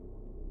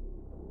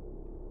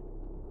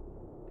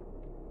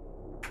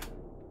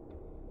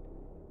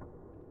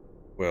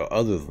 Well,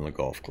 other than the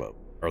golf club,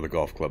 or the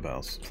golf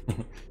clubhouse.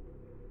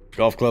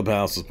 Golf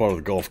clubhouse is part of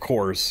the golf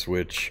course,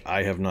 which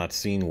I have not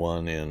seen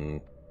one in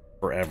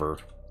forever.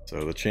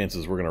 So the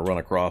chances we're going to run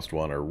across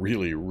one are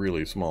really,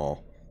 really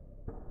small.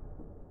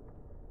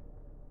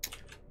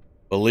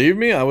 Believe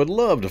me, I would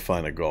love to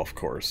find a golf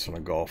course and a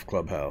golf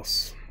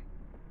clubhouse.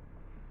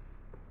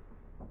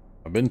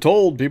 I've been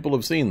told people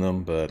have seen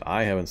them, but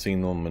I haven't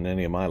seen them in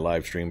any of my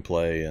live stream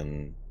play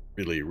in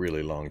really,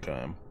 really long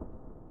time.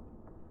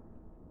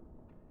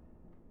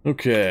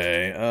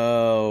 Okay,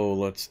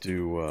 let's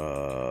do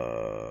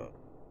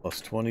plus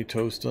 20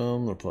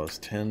 toastum or plus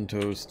 10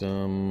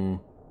 toastum.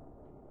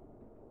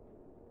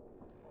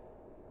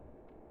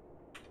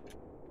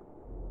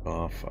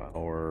 Off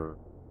our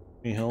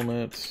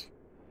helmets.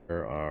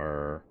 There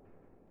are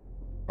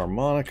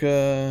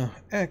harmonica.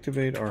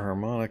 Activate our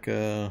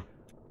harmonica.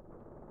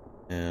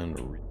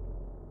 And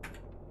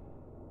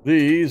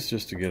these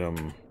just to get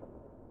them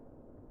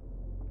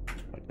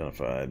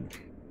identified.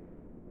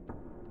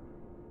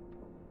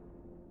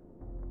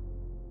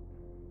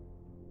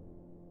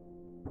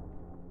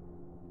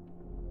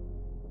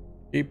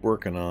 Keep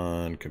working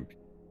on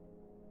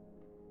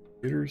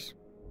computers.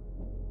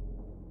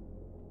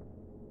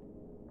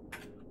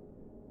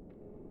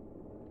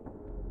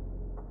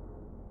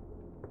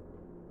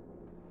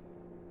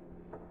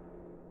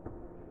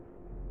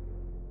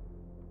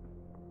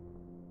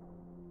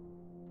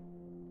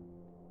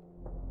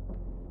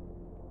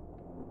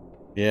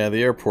 Yeah,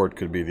 the airport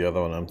could be the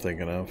other one I'm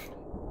thinking of.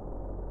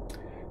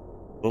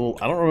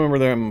 I don't remember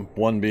them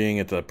one being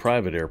at the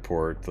private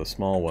airport, the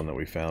small one that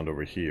we found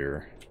over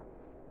here.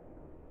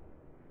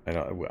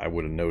 I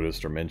would have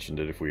noticed or mentioned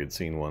it if we had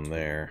seen one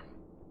there.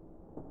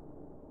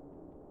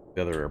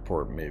 The other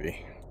airport,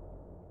 maybe.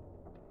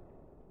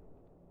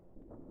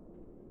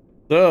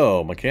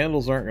 So, my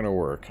candles aren't going to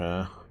work,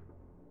 huh?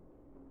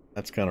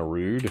 That's kind of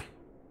rude.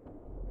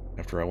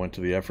 After I went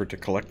to the effort to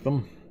collect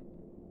them.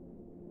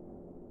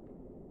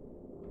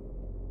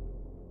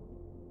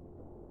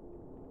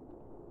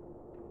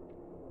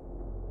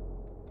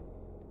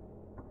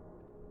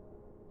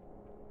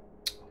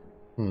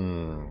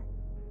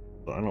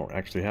 I don't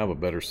actually have a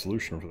better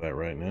solution for that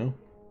right now.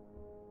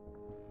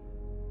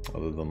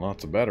 Other than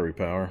lots of battery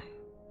power.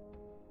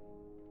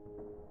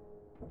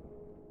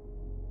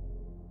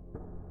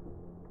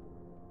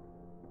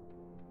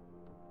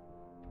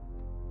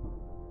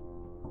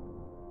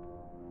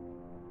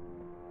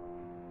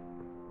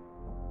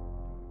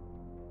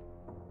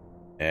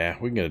 Yeah,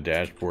 we can get a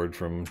dashboard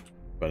from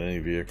about any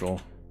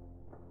vehicle.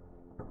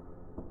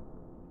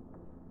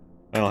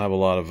 I don't have a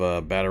lot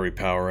of battery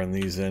power in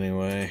these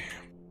anyway.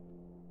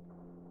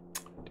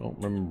 Don't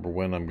remember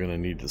when I'm going to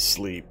need to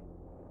sleep.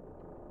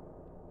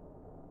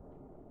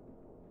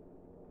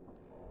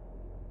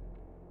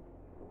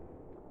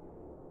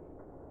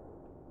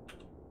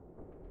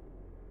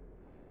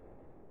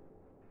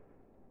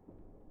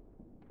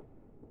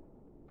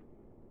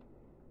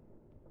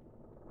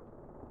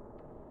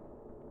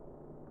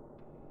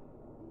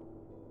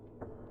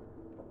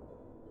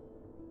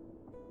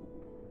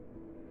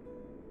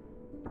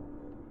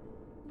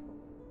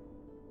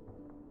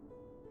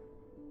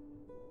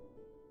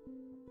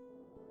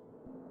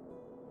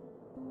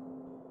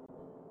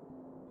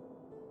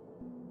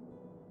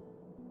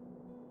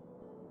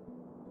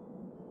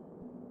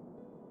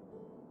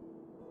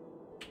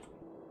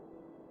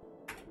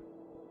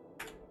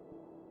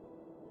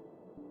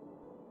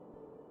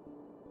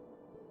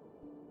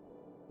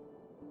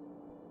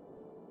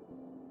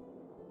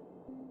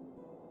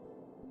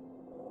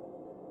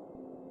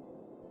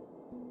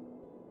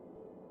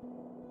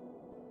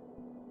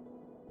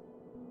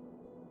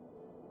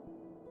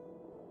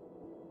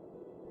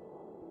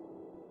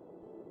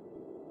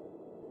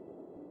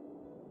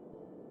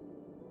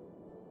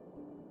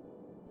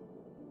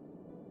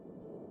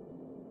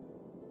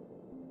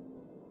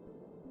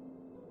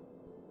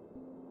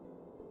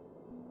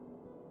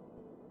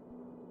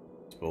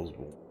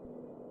 Disposable.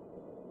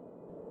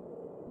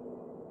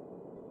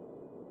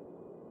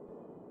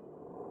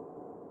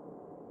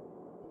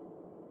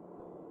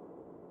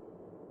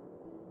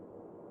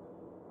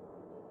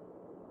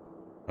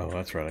 Oh,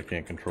 that's right. I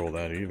can't control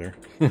that either.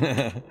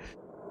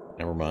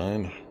 Never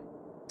mind.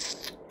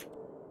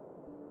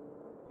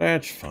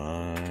 That's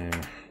fine.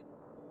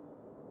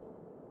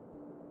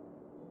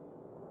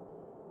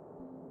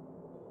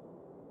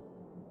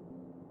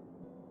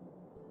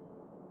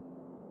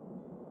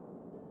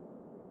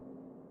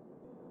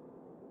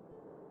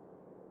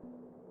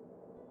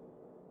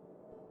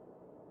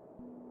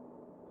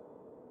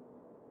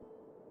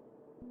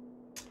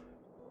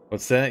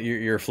 What's that?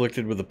 You're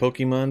afflicted with the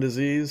Pokemon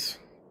disease?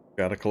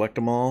 Gotta collect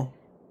them all?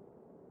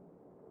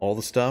 All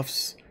the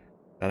stuffs?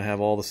 Gotta have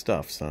all the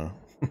stuffs, huh?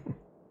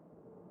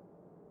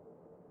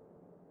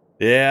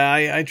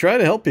 Yeah, I try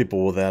to help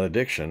people with that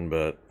addiction,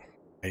 but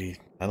I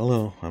don't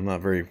know. I'm not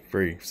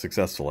very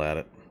successful at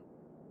it.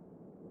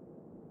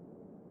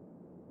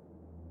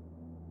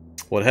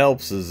 What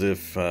helps is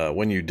if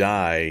when you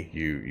die,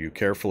 you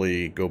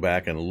carefully go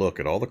back and look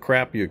at all the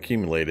crap you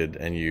accumulated,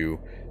 and you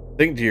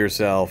think to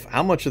yourself,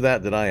 how much of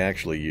that did I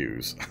actually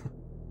use?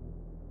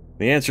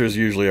 The answer is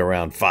usually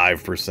around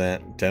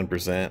 5%,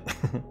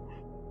 10%.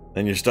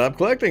 Then you stop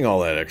collecting all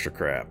that extra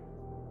crap.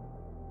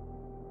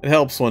 It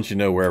helps once you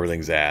know where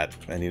everything's at,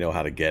 and you know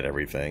how to get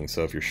everything.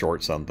 So if you're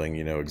short something,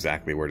 you know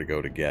exactly where to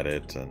go to get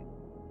it, and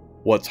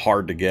what's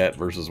hard to get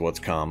versus what's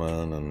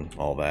common, and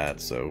all that.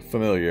 So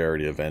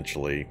familiarity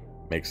eventually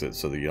makes it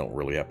so that you don't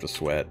really have to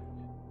sweat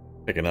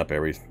picking up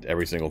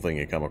every single thing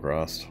you come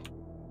across.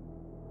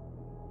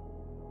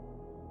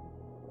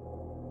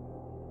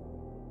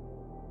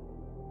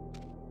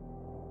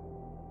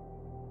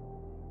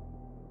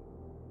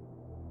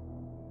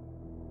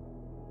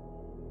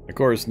 Of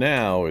course,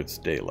 now it's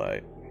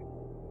daylight.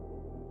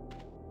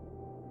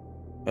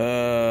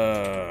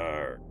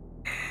 My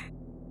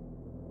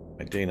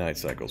day-night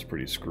cycle's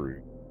pretty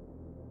screwed.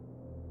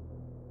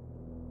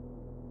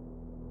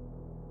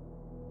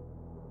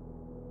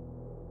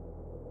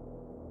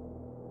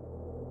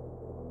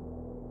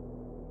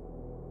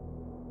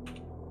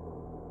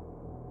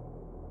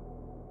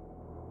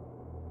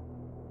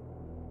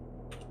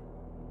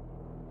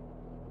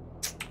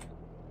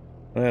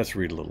 Let's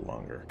read a little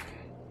longer.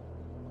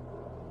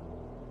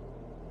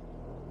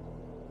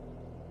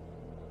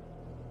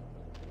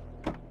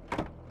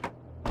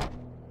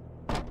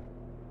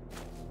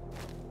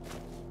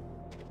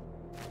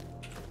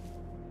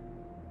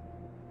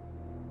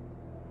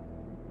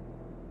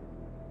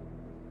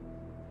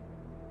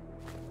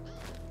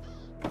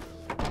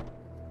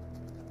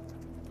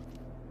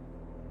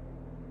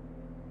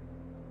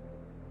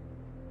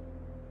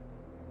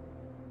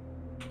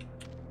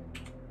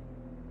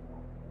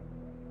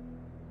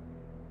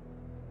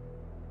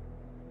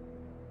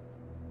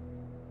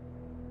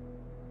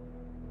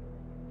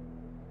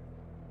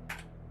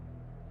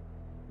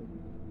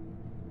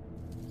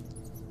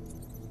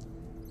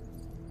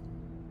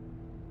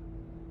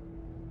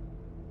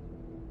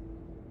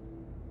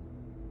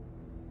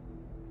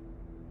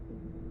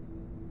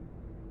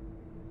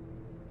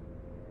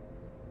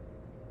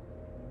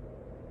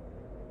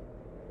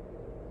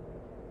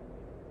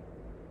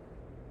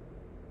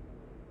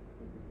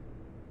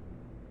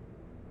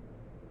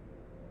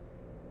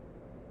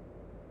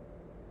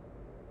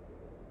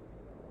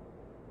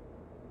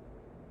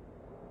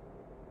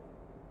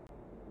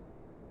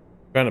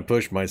 Trying to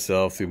push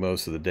myself through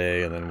most of the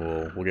day, and then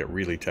we'll get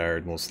really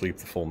tired and we'll sleep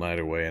the full night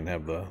away and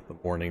have the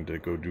morning to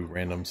go do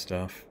random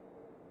stuff.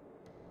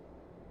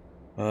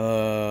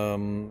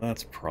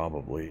 That's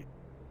probably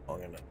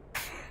long enough.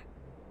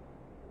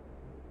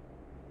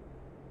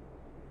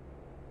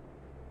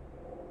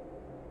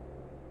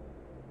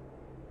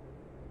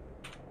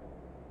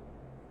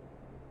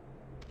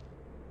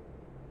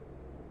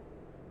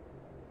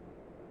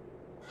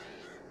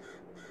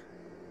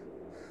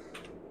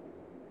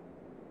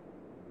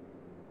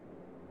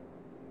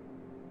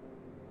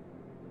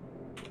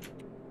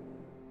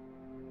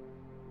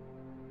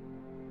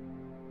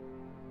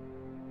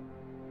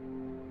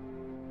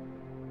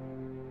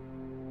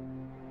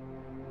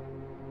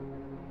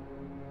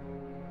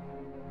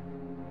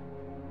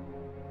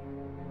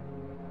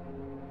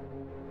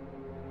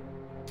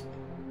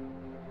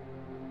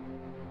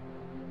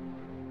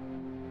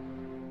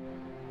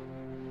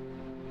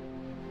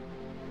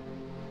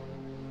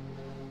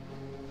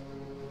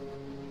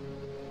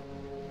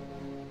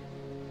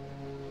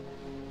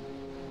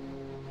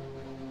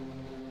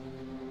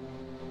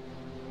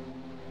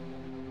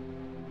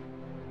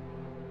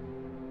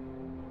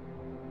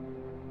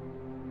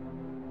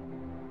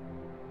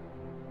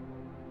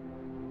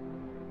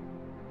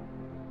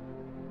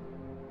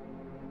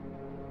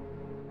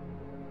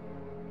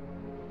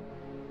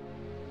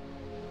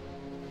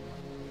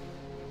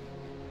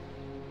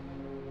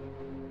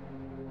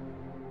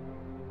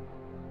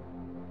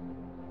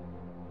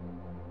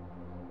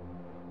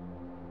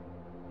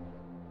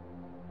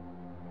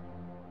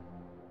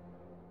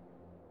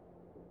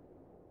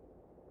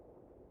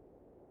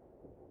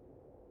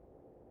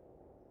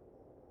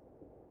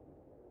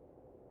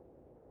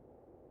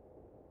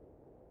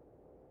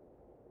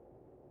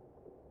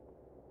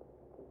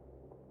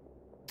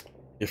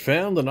 You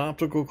found an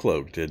optical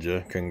cloak, did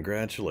you?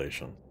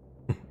 Congratulations.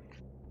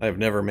 I've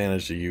never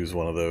managed to use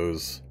one of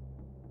those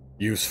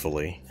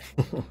usefully.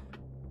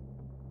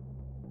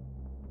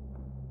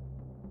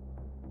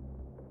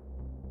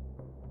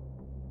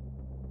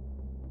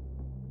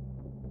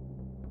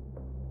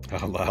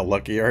 How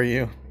lucky are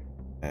you?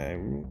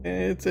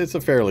 It's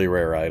a fairly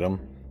rare item.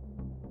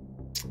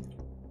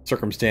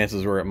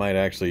 Circumstances where it might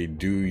actually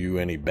do you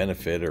any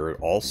benefit are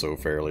also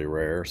fairly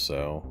rare,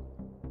 so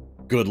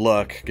good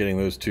luck getting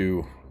those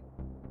two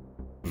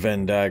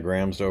Venn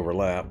diagrams to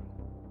overlap.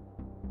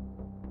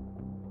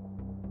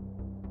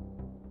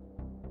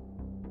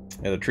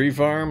 At a tree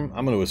farm,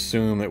 I'm going to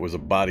assume it was a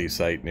body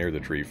site near the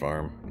tree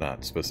farm,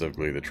 not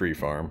specifically the tree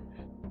farm.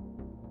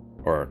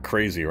 Or a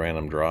crazy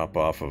random drop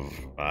off of,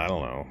 I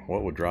don't know,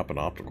 what would drop an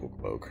optical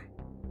cloak?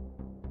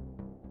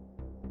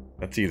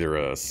 That's either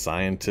a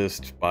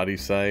scientist body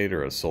site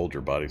or a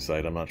soldier body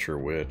site, I'm not sure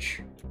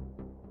which.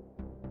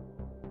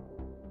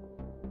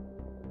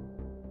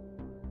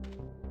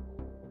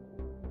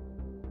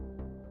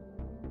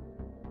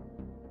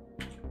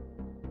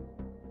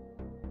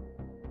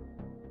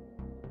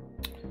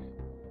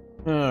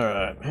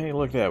 Alright, hey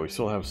look at that, we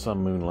still have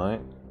some moonlight.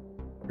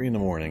 3 in the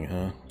morning,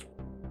 huh?